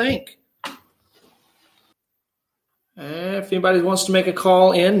do y'all think? If anybody wants to make a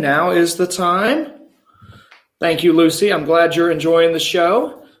call in, now is the time. Thank you, Lucy. I'm glad you're enjoying the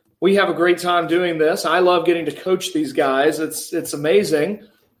show. We have a great time doing this. I love getting to coach these guys. It's amazing.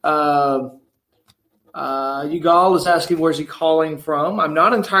 Yugal is asking where's he calling from. I'm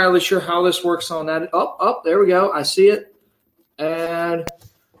not entirely sure how this works on that. Oh, there we go. I see it. And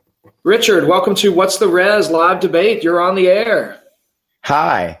Richard, welcome to What's the Res live debate. You're on the air.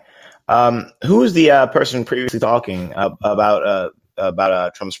 Hi. Who is the person previously talking about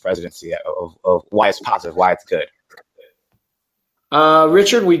Trump's presidency, of why it's positive, why it's good?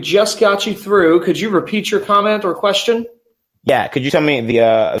 Richard, we just got you through. Could you repeat your comment or question? Yeah. Could you tell me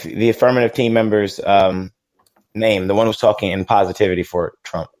the affirmative team member's name, the one who's talking in positivity for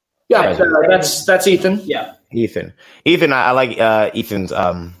Trump? Yeah, that's Ethan. Yeah. Ethan, I like Ethan's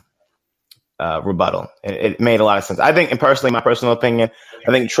rebuttal. It made a lot of sense. I think, and personally, my personal opinion,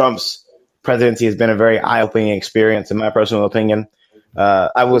 I think Trump's presidency has been a very eye-opening experience. In my personal opinion,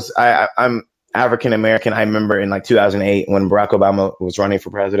 I'm African American. I remember in like 2008 when Barack Obama was running for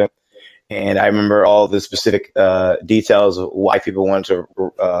president, and I remember all the specific details of why people wanted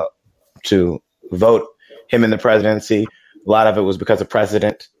to vote him in the presidency. A lot of it was because of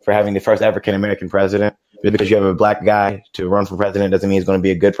precedent for having the first African American president. Just because you have a black guy to run for president doesn't mean he's going to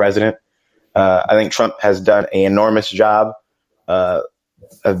be a good president. I think Trump has done an enormous job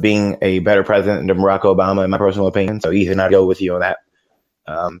of being a better president than Barack Obama, in my personal opinion. So Ethan, I'd go with you on that.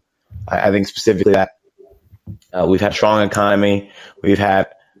 I think specifically that we've had a strong economy. We've had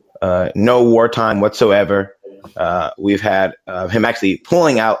no wartime whatsoever. We've had him actually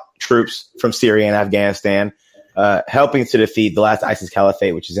pulling out troops from Syria and Afghanistan, helping to defeat the last ISIS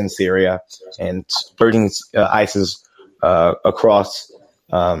caliphate, which is in Syria, and spreading ISIS across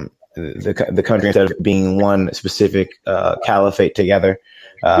the country instead of being one specific caliphate together.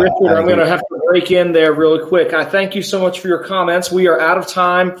 Richard, I'm going to have to break in there really quick. I thank you so much for your comments. We are out of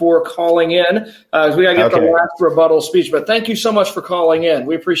time for calling in. We got to get the last rebuttal speech, but thank you so much for calling in.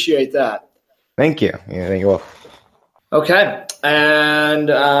 We appreciate that. Thank you. Yeah, thank you all. Okay. And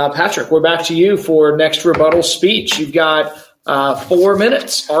Patrick, we're back to you for next rebuttal speech. You've got 4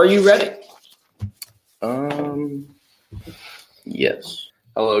 minutes. Are you ready? Yes.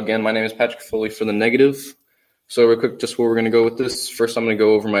 Hello again. My name is Patrick Foley for The Negative. So real quick, just where we're going to go with this. First, I'm going to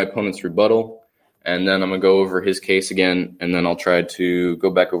go over my opponent's rebuttal, and then I'm going to go over his case again, and then I'll try to go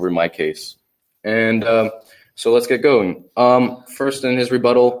back over my case. And so let's get going. First, in his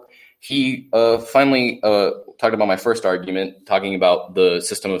rebuttal, he finally talked about my first argument, talking about the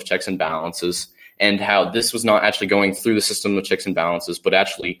system of checks and balances and how this was not actually going through the system of checks and balances, but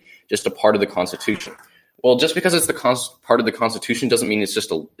actually just a part of the Constitution. Well, just because it's part of the Constitution doesn't mean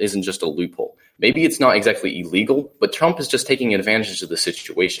isn't just a loophole. Maybe it's not exactly illegal, but Trump is just taking advantage of the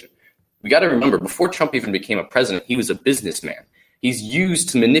situation. We got to remember, before Trump even became a president, he was a businessman. He's used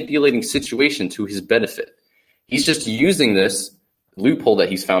to manipulating situation to his benefit. He's just using this loophole that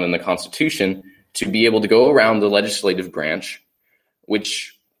he's found in the Constitution to be able to go around the legislative branch,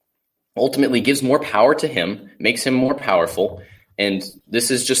 which ultimately gives more power to him, makes him more powerful. And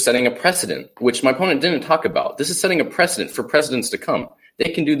this is just setting a precedent, which my opponent didn't talk about. This is setting a precedent for presidents to come. They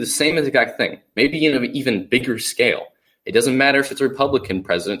can do the same exact thing, maybe in an even bigger scale. It doesn't matter if it's a Republican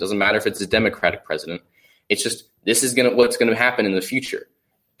president. It doesn't matter if it's a Democratic president. It's just this is what's going to happen in the future.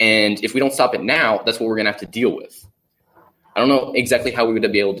 And if we don't stop it now, that's what we're going to have to deal with. I don't know exactly how we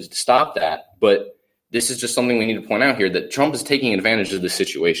would be able to stop that, but this is just something we need to point out here, that Trump is taking advantage of the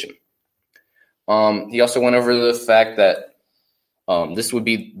situation. He also went over the fact that this would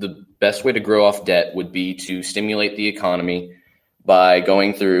be the best way to grow off debt would be to stimulate the economy by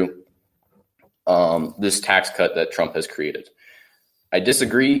going through this tax cut that Trump has created. I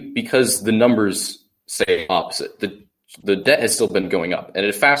disagree because the numbers say opposite. The debt has still been going up at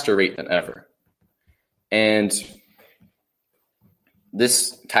a faster rate than ever. And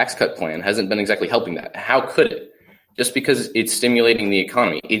this tax cut plan hasn't been exactly helping that. How could it? Just because it's stimulating the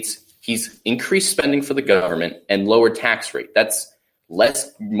economy. He's increased spending for the government and lowered tax rate. That's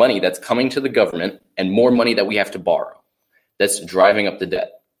less money that's coming to the government and more money that we have to borrow. That's driving up the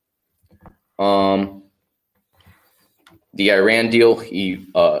debt. The Iran deal,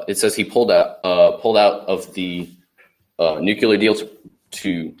 it says he pulled out of the nuclear deal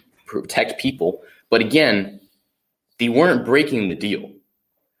to protect people. But again, they weren't breaking the deal.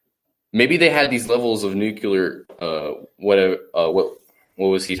 Maybe they had these levels of nuclear, what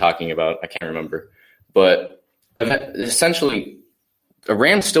was he talking about? I can't remember. But essentially,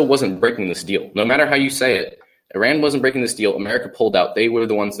 Iran still wasn't breaking this deal. No matter how you say it, Iran wasn't breaking this deal. America pulled out. They were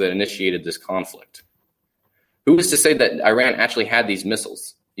the ones that initiated this conflict. Who is to say that Iran actually had these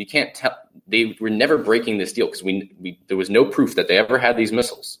missiles? You can't tell. They were never breaking this deal because there was no proof that they ever had these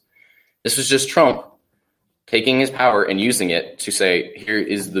missiles. This was just Trump taking his power and using it to say, here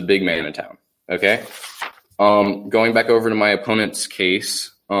is the big man in town. Okay? Going back over to my opponent's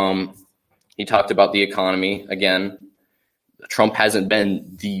case, he talked about the economy. Again, Trump hasn't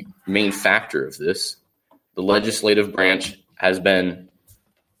been the main factor of this. The legislative branch has been,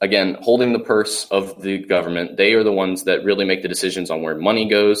 again, holding the purse of the government. They are the ones that really make the decisions on where money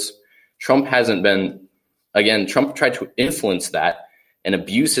goes. Trump hasn't been, again, Trump tried to influence that and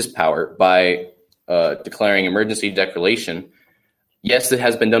abuse his power by declaring emergency declaration. Yes, it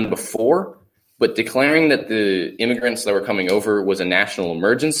has been done before, but declaring that the immigrants that were coming over was a national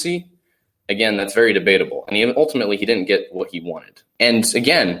emergency, again, that's very debatable. And ultimately, he didn't get what he wanted. And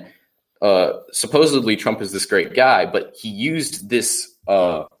again, supposedly Trump is this great guy, but he used this,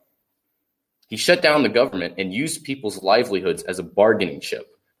 he shut down the government and used people's livelihoods as a bargaining chip.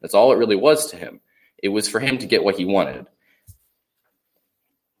 That's all it really was to him. It was for him to get what he wanted.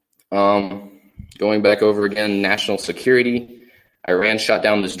 Going back over again, national security. Iran shot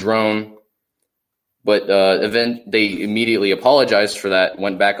down this drone, but they immediately apologized for that,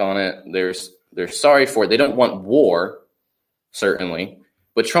 went back on it. They're sorry for it. They don't want war, certainly.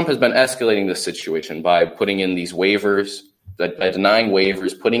 But Trump has been escalating this situation by putting in these waivers, by denying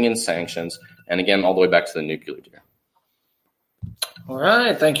waivers, putting in sanctions, and again, all the way back to the nuclear deal. All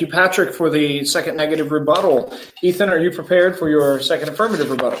right. Thank you, Patrick, for the second negative rebuttal. Ethan, are you prepared for your second affirmative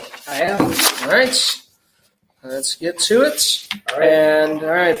rebuttal? I am. All right. Let's get to it. All right. And all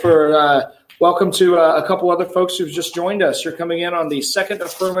right, welcome to a couple other folks who've just joined us. You're coming in on the second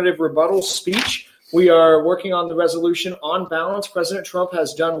affirmative rebuttal speech. We are working on the resolution on balance. President Trump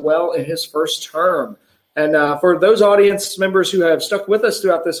has done well in his first term. And for those audience members who have stuck with us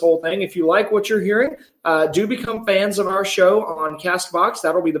throughout this whole thing, if you like what you're hearing, do become fans of our show on CastBox.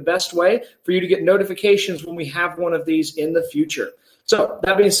 That'll be the best way for you to get notifications when we have one of these in the future. So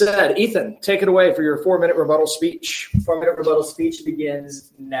that being said, Ethan, take it away for your 4-minute rebuttal speech. 4-minute rebuttal speech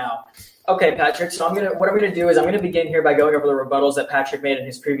begins now. Okay, Patrick, so what I'm going to do is I'm going to begin here by going over the rebuttals that Patrick made in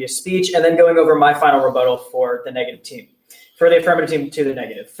his previous speech and then going over my final rebuttal for the negative team. For the affirmative team to the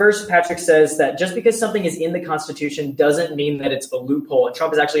negative. First, Patrick says that just because something is in the Constitution doesn't mean that it's a loophole. And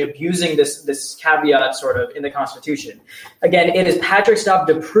Trump is actually abusing this caveat sort of in the Constitution. Again, it is Patrick's job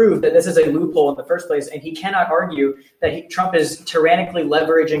to prove that this is a loophole in the first place, and he cannot argue that Trump is tyrannically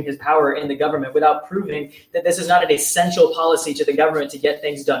leveraging his power in the government without proving that this is not an essential policy to the government to get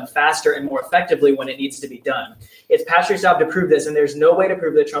things done faster and more effectively when it needs to be done. It's Patrick's job to prove this, and there's no way to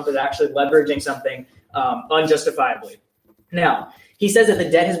prove that Trump is actually leveraging something unjustifiably. Now, he says that the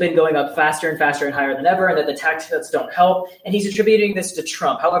debt has been going up faster and faster and higher than ever, and that the tax cuts don't help, and he's attributing this to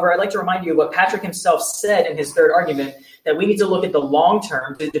Trump. However, I'd like to remind you of what Patrick himself said in his third argument, that we need to look at the long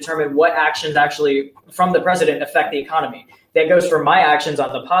term to determine what actions actually from the president affect the economy. That goes for my actions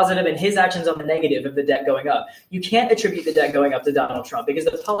on the positive and his actions on the negative of the debt going up. You can't attribute the debt going up to Donald Trump because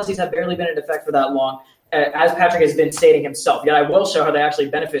the policies have barely been in effect for that long, as Patrick has been stating himself. Yet I will show how they actually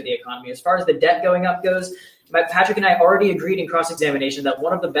benefit the economy. As far as the debt going up goes, Patrick and I already agreed in cross-examination that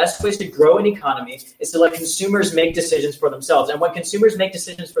one of the best ways to grow an economy is to let consumers make decisions for themselves. And when consumers make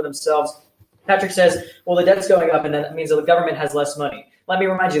decisions for themselves, Patrick says, well, the debt's going up, and that means that the government has less money. Let me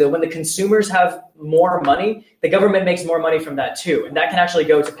remind you that when the consumers have more money, the government makes more money from that too. And that can actually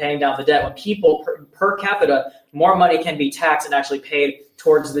go to paying down the debt. When people per capita, more money can be taxed and actually paid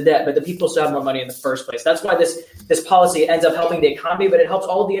towards the debt, but the people still have more money in the first place. That's why this policy ends up helping the economy, but it helps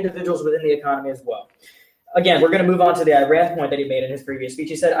all the individuals within the economy as well. Again, we're going to move on to the Iran point that he made in his previous speech.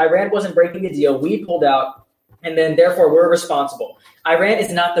 He said, Iran wasn't breaking the deal. We pulled out, and then therefore we're responsible. Iran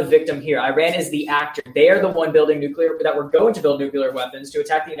is not the victim here. Iran is the actor. They are the one building that were going to build nuclear weapons to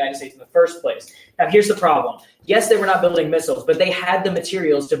attack the United States in the first place. Now, here's the problem. Yes, they were not building missiles, but they had the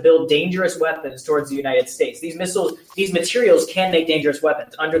materials to build dangerous weapons towards the United States. These materials can make dangerous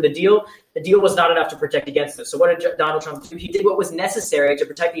weapons. Under the deal was not enough to protect against this. So what did Donald Trump do? He did what was necessary to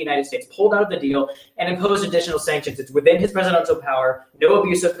protect the United States, pulled out of the deal, and imposed additional sanctions. It's within his presidential power, no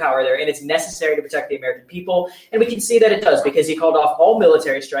abuse of power there, and it's necessary to protect the American people. And we can see that it does because he called off all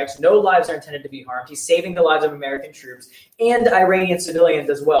military strikes. No lives are intended to be harmed. He's saving the lives of American troops and Iranian civilians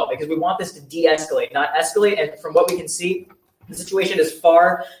as well, because we want this to de-escalate, not escalate. And from what we can see, the situation is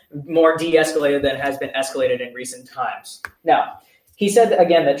far more de-escalated than has been escalated in recent times. Now, he said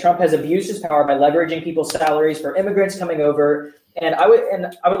again that Trump has abused his power by leveraging people's salaries for immigrants coming over. And I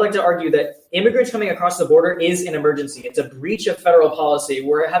would like to argue that immigrants coming across the border is an emergency. It's a breach of federal policy.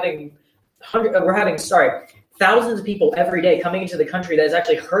 We're having thousands of people every day coming into the country that is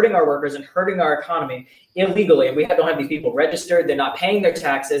actually hurting our workers and hurting our economy illegally. And we don't have these people registered. They're not paying their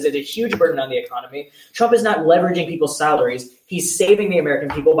taxes. It's a huge burden on the economy. Trump is not leveraging people's salaries. He's saving the American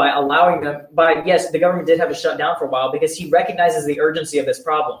people by allowing them yes, the government did have to shut down for a while because he recognizes the urgency of this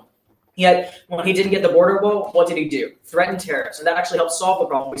problem. Yet, when he didn't get the border wall, what did he do? Threaten tariffs. And that actually helped solve the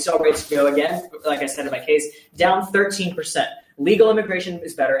problem. We saw rates go again, like I said in my case, down 13%. Legal immigration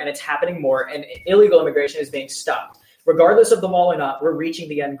is better, and it's happening more, and illegal immigration is being stopped. Regardless of the wall or not, we're reaching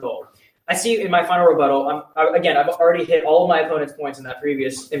the end goal. I see in my final rebuttal, I've already hit all of my opponent's points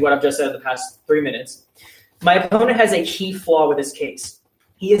in what I've just said in the past 3 minutes. My opponent has a key flaw with this case.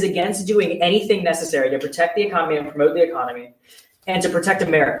 He is against doing anything necessary to protect the economy and promote the economy and to protect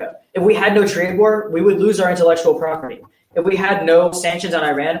America. If we had no trade war, we would lose our intellectual property. If we had no sanctions on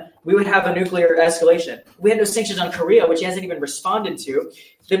Iran, we would have a nuclear escalation. If we had no sanctions on Korea, which he hasn't even responded to,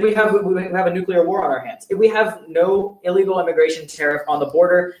 then we would have a nuclear war on our hands. If we have no illegal immigration tariff on the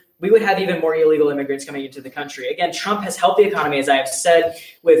border, we would have even more illegal immigrants coming into the country. Again, Trump has helped the economy, as I have said,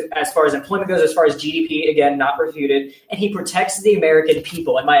 with as far as employment goes, as far as GDP, again, not refuted, and he protects the American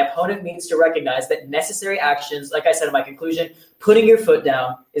people. And my opponent needs to recognize that necessary actions, like I said in my conclusion, putting your foot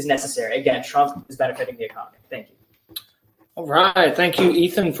down is necessary. Again, Trump is benefiting the economy. Thank you. All right. Thank you,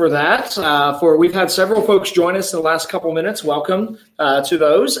 Ethan, for that. We've had several folks join us in the last couple minutes. Welcome to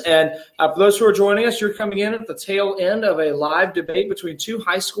those. And for those who are joining us, you're coming in at the tail end of a live debate between two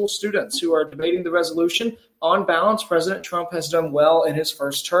high school students who are debating the resolution. On balance, President Trump has done well in his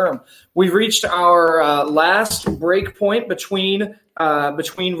first term. We've reached our last break point between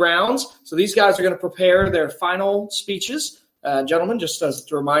rounds. So these guys are going to prepare their final speeches. Gentlemen, just as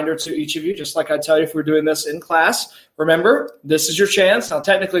a reminder to each of you, just like I tell you if we're doing this in class, remember, this is your chance. Now,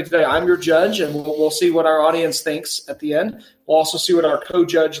 technically today, I'm your judge, and we'll see what our audience thinks at the end. We'll also see what our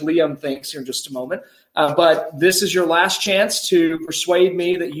co-judge, Liam, thinks here in just a moment. But this is your last chance to persuade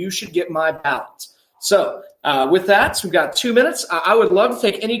me that you should get my ballot. So with that, we've got 2 minutes. I would love to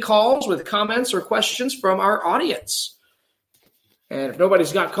take any calls with comments or questions from our audience. And if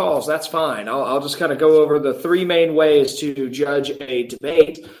nobody's got calls, that's fine. I'll just kind of go over the three main ways to judge a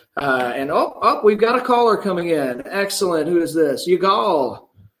debate. We've got a caller coming in. Excellent. Who is this? Yigal.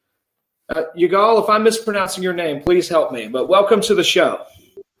 Yigal, if I'm mispronouncing your name, please help me. But welcome to the show.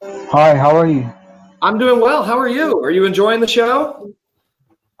 Hi, how are you? I'm doing well. How are you? Are you enjoying the show?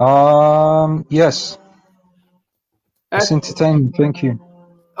 Yes. It's entertaining. Thank you.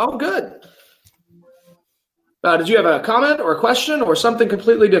 Oh, good. Did you have a comment or a question or something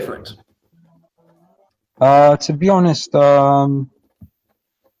completely different? To be honest, I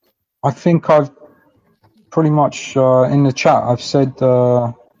think I've pretty much in the chat I've said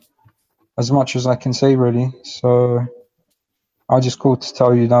as much as I can say, really. So I just called to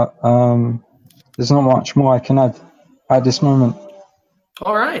tell you that there's not much more I can add at this moment.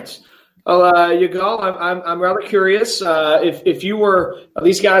 All right. Well, Yigal, I'm rather curious if you were.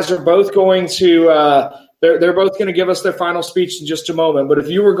 These guys are both going to. They're both going to give us their final speech in just a moment. But if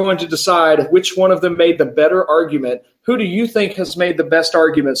you were going to decide which one of them made the better argument, who do you think has made the best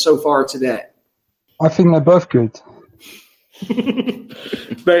argument so far today? I think they're both good.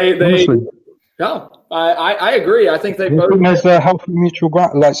 Honestly. No, I agree. I think they both. I think there's a healthy mutual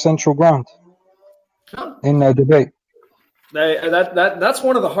ground, like central ground, in their debate. That's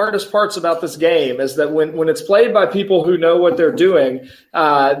one of the hardest parts about this game is that when it's played by people who know what they're doing,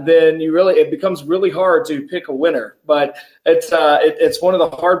 then it becomes really hard to pick a winner. But it's one of the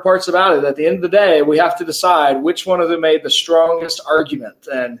hard parts about it. At the end of the day, we have to decide which one of them made the strongest argument.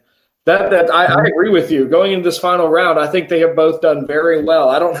 And that I agree with you. Going into this final round, I think they have both done very well.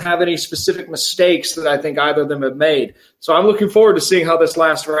 I don't have any specific mistakes that I think either of them have made. So I'm looking forward to seeing how this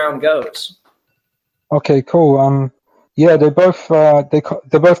last round goes. Okay, cool. Yeah, they both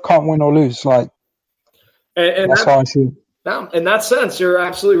can't win or lose. Like, and that's how I see it. Now, in that sense, you're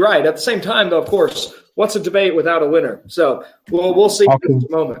absolutely right. At the same time, though, of course, what's a debate without a winner? So we'll see in just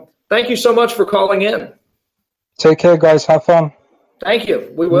a moment. Thank you so much for calling in. Take care, guys. Have fun. Thank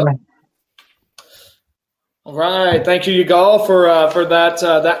you. We will. All right. Thank you, Yigal, for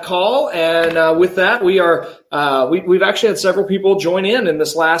that call. And with that, we've actually had several people join in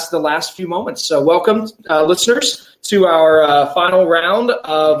the last few moments. So welcome, listeners, to our final round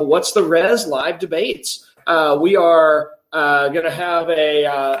of What's the Res live debates. We are going to have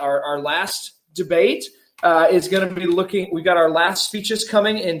our last debate is going to be we've got our last speeches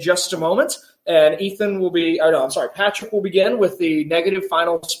coming in just a moment. And Patrick will begin with the negative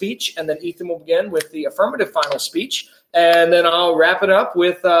final speech, and then Ethan will begin with the affirmative final speech. And then I'll wrap it up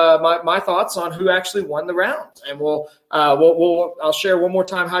with my thoughts on who actually won the round. And I'll share one more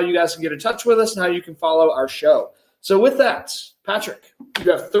time how you guys can get in touch with us and how you can follow our show. So with that, Patrick,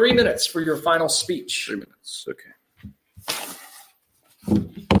 you have 3 minutes for your final speech. 3 minutes. Okay.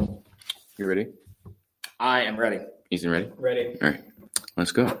 You ready? I am ready. Ethan, ready? Ready. All right.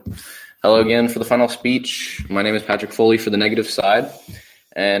 Let's go. Hello again for the final speech. My name is Patrick Foley for the negative side,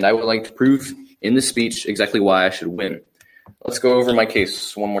 and I would like to prove in this speech exactly why I should win. Let's go over my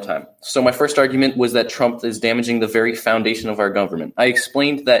case one more time. So my first argument was that Trump is damaging the very foundation of our government. I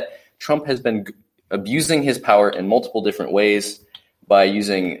explained that Trump has been abusing his power in multiple different ways by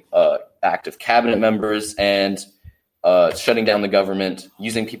using active cabinet members and shutting down the government,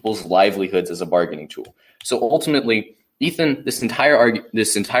 using people's livelihoods as a bargaining tool. So ultimately, Ethan, this entire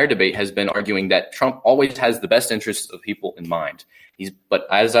debate has been arguing that Trump always has the best interests of people in mind. But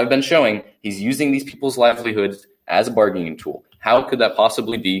as I've been showing, he's using these people's livelihoods as a bargaining tool. How could that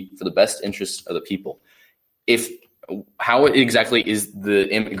possibly be for the best interests of the people? How exactly is the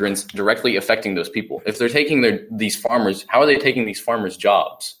immigrants directly affecting those people? If they're taking these farmers, how are they taking these farmers'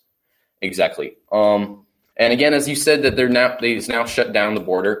 jobs? Exactly. And again, as you said, that they've now shut down the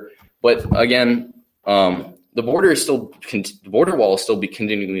border. But again, the border wall is still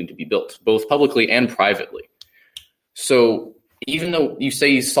continuing to be built, both publicly and privately. So even though you say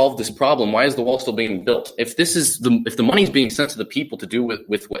you solved this problem, why is the wall still being built? If the money is being sent to the people to do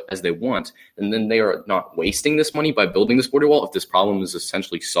with what as they want, and then they are not wasting this money by building this border wall, if this problem is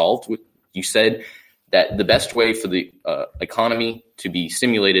essentially solved, you said that the best way for the economy to be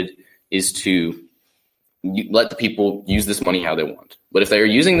stimulated is to let the people use this money how they want. But if they are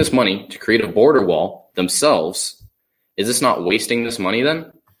using this money to create a border wall themselves, is this not wasting this money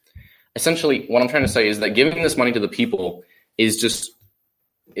then? Essentially, what I'm trying to say is that giving this money to the people is just,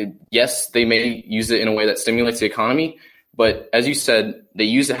 yes, they may use it in a way that stimulates the economy, but as you said, they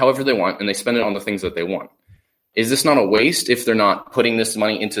use it however they want and they spend it on the things that they want. Is this not a waste if they're not putting this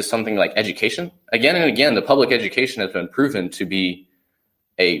money into something like education? Again and again, the public education has been proven to be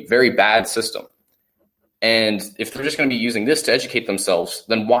a very bad system. And if they're just going to be using this to educate themselves,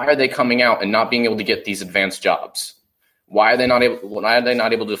 then why are they coming out and not being able to get these advanced jobs? Why are they not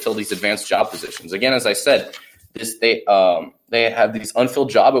able to fill these advanced job positions? Again, as I said, they have these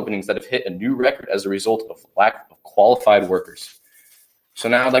unfilled job openings that have hit a new record as a result of lack of qualified workers. So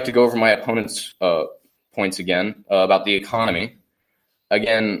now I'd like to go over my opponent's points again about the economy.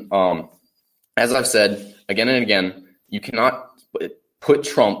 Again, as I've said again and again, you cannot put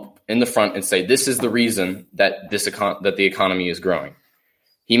Trump in the front and say this is the reason that that the economy is growing.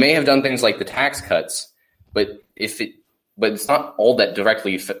 He may have done things like the tax cuts, but it's not all that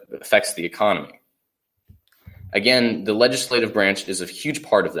directly affects the economy. Again, the legislative branch is a huge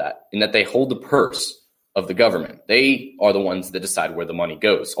part of that in that they hold the purse of the government. They are the ones that decide where the money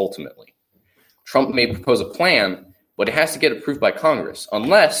goes ultimately. Trump may propose a plan, but it has to get approved by Congress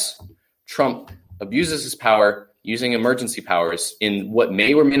unless Trump abuses his power using emergency powers in what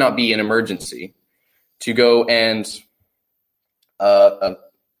may or may not be an emergency to go and to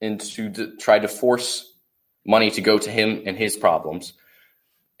try to force money to go to him and his problems.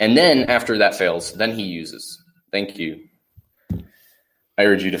 And then after that fails, then he uses. Thank you. I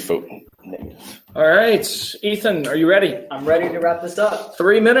urge you to vote negative. All right. Ethan, are you ready? I'm ready to wrap this up.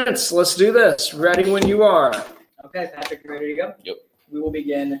 3 minutes. Let's do this. Ready when you are. Okay, Patrick, you ready to go? Yep. We will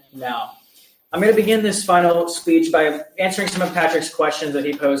begin now. I'm going to begin this final speech by answering some of Patrick's questions that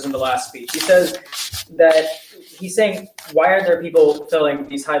he posed in the last speech. He says that he's saying, why are there people filling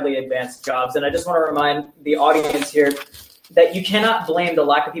these highly advanced jobs? And I just want to remind the audience here that you cannot blame the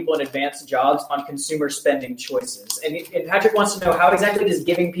lack of people in advanced jobs on consumer spending choices. And Patrick wants to know how exactly does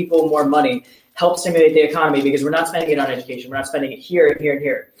giving people more money help stimulate the economy, because we're not spending it on education. We're not spending it here and here and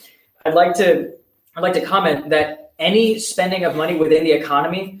here. I'd like to comment that any spending of money within the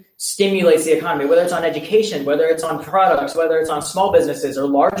economy stimulates the economy, whether it's on education, whether it's on products, whether it's on small businesses or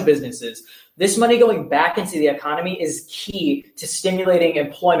large businesses. This money going back into the economy is key to stimulating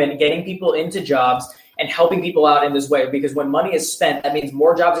employment, getting people into jobs, and helping people out in this way, because when money is spent, that means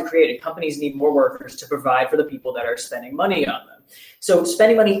more jobs are created. Companies need more workers to provide for the people that are spending money on them. So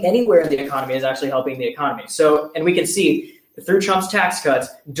spending money anywhere in the economy is actually helping the economy. So, and we can see through Trump's tax cuts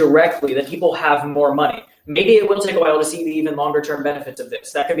directly that people have more money. Maybe it will take a while to see the even longer term benefits of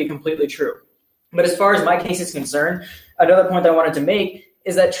this. That could be completely true. But as far as my case is concerned, another point that I wanted to make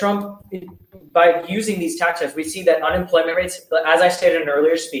is that Trump, by using these tax cuts, we see that unemployment rates, as I stated in an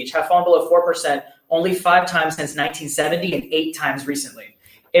earlier speech, have fallen below 4% only 5 times since 1970 and 8 times recently.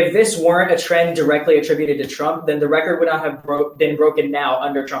 If this weren't a trend directly attributed to Trump, then the record would not have been broken now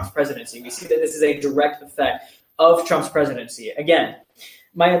under Trump's presidency. We see that this is a direct effect of Trump's presidency. Again,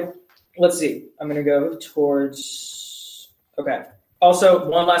 let's see. I'm going to go towards, okay. Also,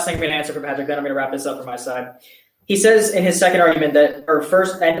 one last thing I'm going to answer for Patrick, then I'm going to wrap this up from my side. He says in his second argument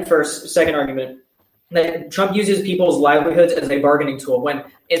second argument, that Trump uses people's livelihoods as a bargaining tool, when,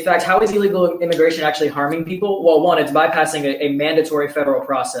 in fact, how is illegal immigration actually harming people? Well, one, it's bypassing a mandatory federal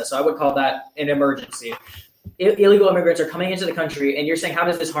process. So I would call that an emergency. Illegal immigrants are coming into the country, and you're saying, how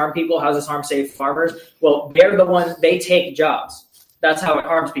does this harm people? How does this harm, say, farmers? Well, they're the ones, they take jobs. That's how it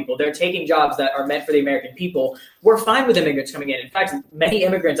harms people. They're taking jobs that are meant for the American people. We're fine with immigrants coming in. In fact, many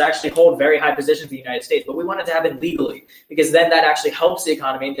immigrants actually hold very high positions in the United States, but we want it to happen legally, because then that actually helps the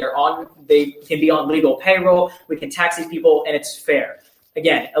economy. They can be on legal payroll. We can tax these people, and it's fair.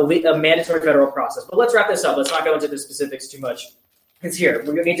 Again, a mandatory federal process. But let's wrap this up. Let's not go into the specifics too much. It's here.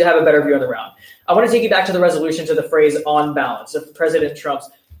 We need to have a better view on the round. I want to take you back to the resolution, to the phrase on balance of President Trump's.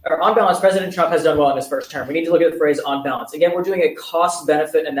 Or on balance, President Trump has done well in his first term. We need to look at the phrase on balance. Again, we're doing a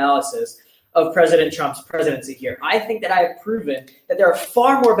cost-benefit analysis of President Trump's presidency here. I think that I have proven that there are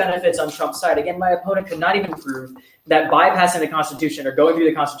far more benefits on Trump's side. Again, my opponent could not even prove that bypassing the Constitution or going through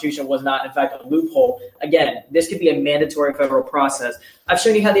the Constitution was not, in fact, a loophole. Again, this could be a mandatory federal process. I've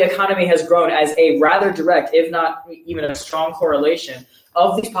shown you how the economy has grown as a rather direct, if not even a strong correlation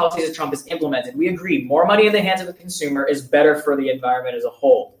of these policies that Trump has implemented. We agree more money in the hands of the consumer is better for the environment as a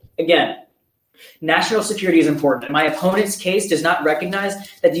whole. Again, national security is important, and my opponent's case does not recognize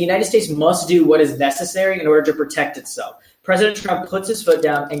that the United States must do what is necessary in order to protect itself. President Trump puts his foot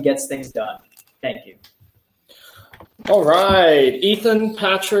down and gets things done. Thank you. All right. Ethan,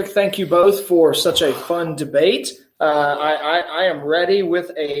 Patrick, thank you both for such a fun debate. I am ready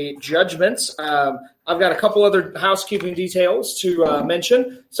with a judgment. I've got a couple other housekeeping details to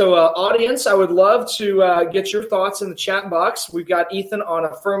mention. So, audience, I would love to get your thoughts in the chat box. We've got Ethan on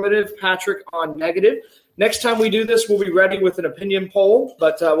affirmative, Patrick on negative. Next time we do this, we'll be ready with an opinion poll,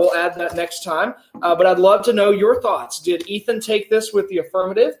 but we'll add that next time. But I'd love to know your thoughts. Did Ethan take this with the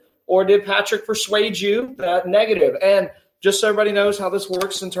affirmative, or did Patrick persuade you that negative? And just so everybody knows how this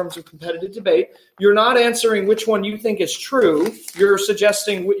works in terms of competitive debate, you're not answering which one you think is true. You're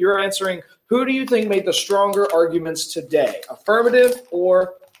answering who do you think made the stronger arguments today, affirmative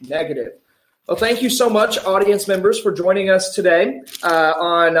or negative? Well, thank you so much, audience members, for joining us today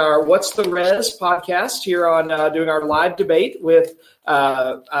on our What's the Res podcast here on doing our live debate with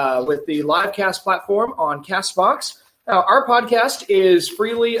the Livecast platform on CastBox. Now, our podcast is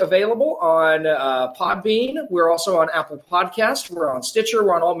freely available on Podbean. We're also on Apple Podcasts. We're on Stitcher.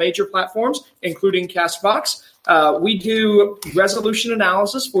 We're on all major platforms, including CastBox. We do resolution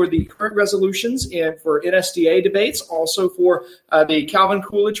analysis for the current resolutions for NSDA debates, also for the Calvin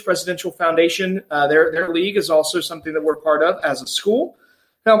Coolidge Presidential Foundation. Their league is also something that we're part of as a school.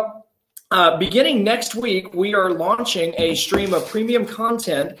 Now, beginning next week, we are launching a stream of premium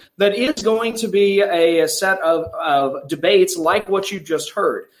content that is going to be a set of debates like what you just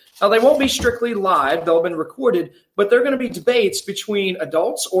heard. Now, they won't be strictly live. They'll have been recorded, but they're going to be debates between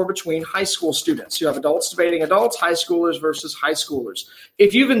adults or between high school students. You have adults debating adults, high schoolers versus high schoolers.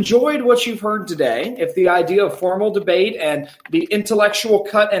 If you've enjoyed what you've heard today, if the idea of formal debate and the intellectual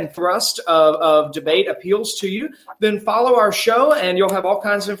cut and thrust of debate appeals to you, then follow our show and you'll have all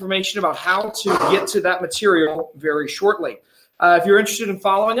kinds of information about how to get to that material very shortly. If you're interested in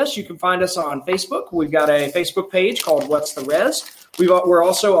following us, you can find us on Facebook. We've got a Facebook page called What's the Res. We're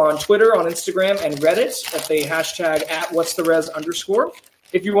also on Twitter, on Instagram, and Reddit at the hashtag @What'sTheRes_.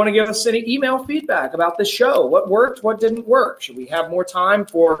 If you want to give us any email feedback about the show, what worked, what didn't work, should we have more time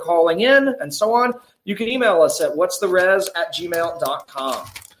for calling in, and so on, you can email us at what'stheres@gmail.com.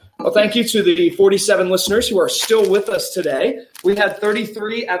 Well, thank you to the 47 listeners who are still with us today. We had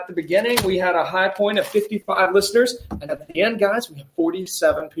 33 at the beginning. We had a high point of 55 listeners. And at the end, guys, we have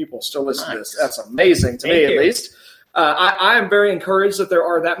 47 people still listening to this. That's amazing to me, at least. I am very encouraged that there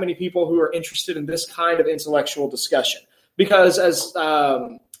are that many people who are interested in this kind of intellectual discussion. Because as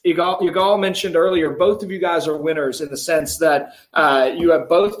Yigal mentioned earlier, both of you guys are winners in the sense that you have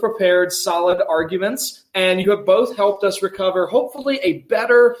both prepared solid arguments and you have both helped us recover, hopefully, a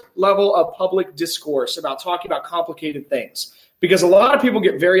better level of public discourse about talking about complicated things. Because a lot of people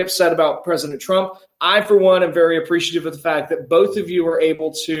get very upset about President Trump. I, for one, am very appreciative of the fact that both of you were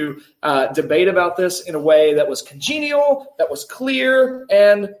able to debate about this in a way that was congenial, that was clear,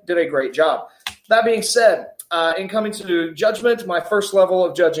 and did a great job. That being said, in coming to judgment, my first level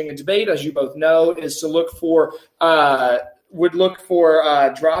of judging a debate, as you both know, is to look for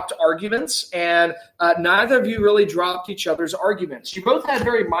dropped arguments, and neither of you really dropped each other's arguments. You both had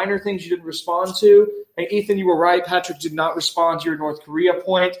very minor things you didn't respond to. And Ethan, you were right. Patrick did not respond to your North Korea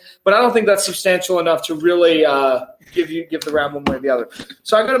point, but I don't think that's substantial enough to really give the round one way or the other.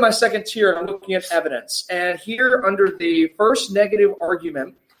 So I go to my second tier, and I'm looking at evidence. And here, under the first negative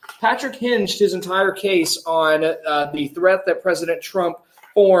argument, Patrick hinged his entire case on the threat that President Trump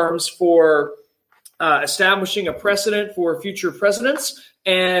forms for establishing a precedent for future presidents,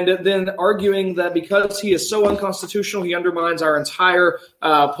 and then arguing that because he is so unconstitutional, he undermines our entire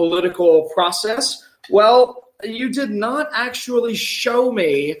political process. Well, you did not actually show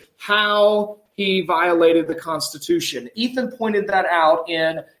me how he violated the Constitution. Ethan pointed that out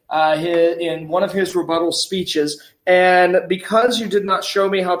in one of his rebuttal speeches. And because you did not show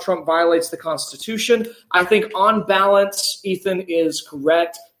me how Trump violates the Constitution, I think on balance, Ethan is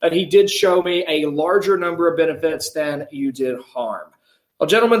correct that he did show me a larger number of benefits than you did harm. Well,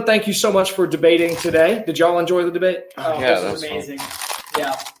 gentlemen, thank you so much for debating today. Did y'all enjoy the debate? Oh, yeah, this was amazing. Fun.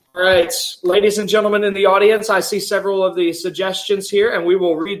 Yeah. All right, ladies and gentlemen in the audience, I see several of the suggestions here, and we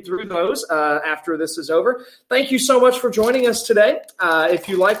will read through those after this is over. Thank you so much for joining us today. If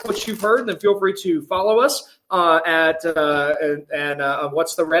you like what you've heard, then feel free to follow us at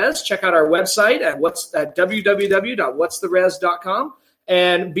What's the Res. Check out our website at www.whatstheres.com.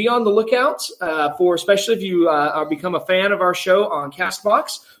 And be on the lookout for, especially if you become a fan of our show on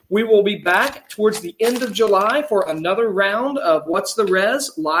CastBox. We will be back towards the end of July for another round of What's the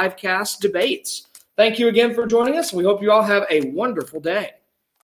Res live cast debates. Thank you again for joining us. We hope you all have a wonderful day.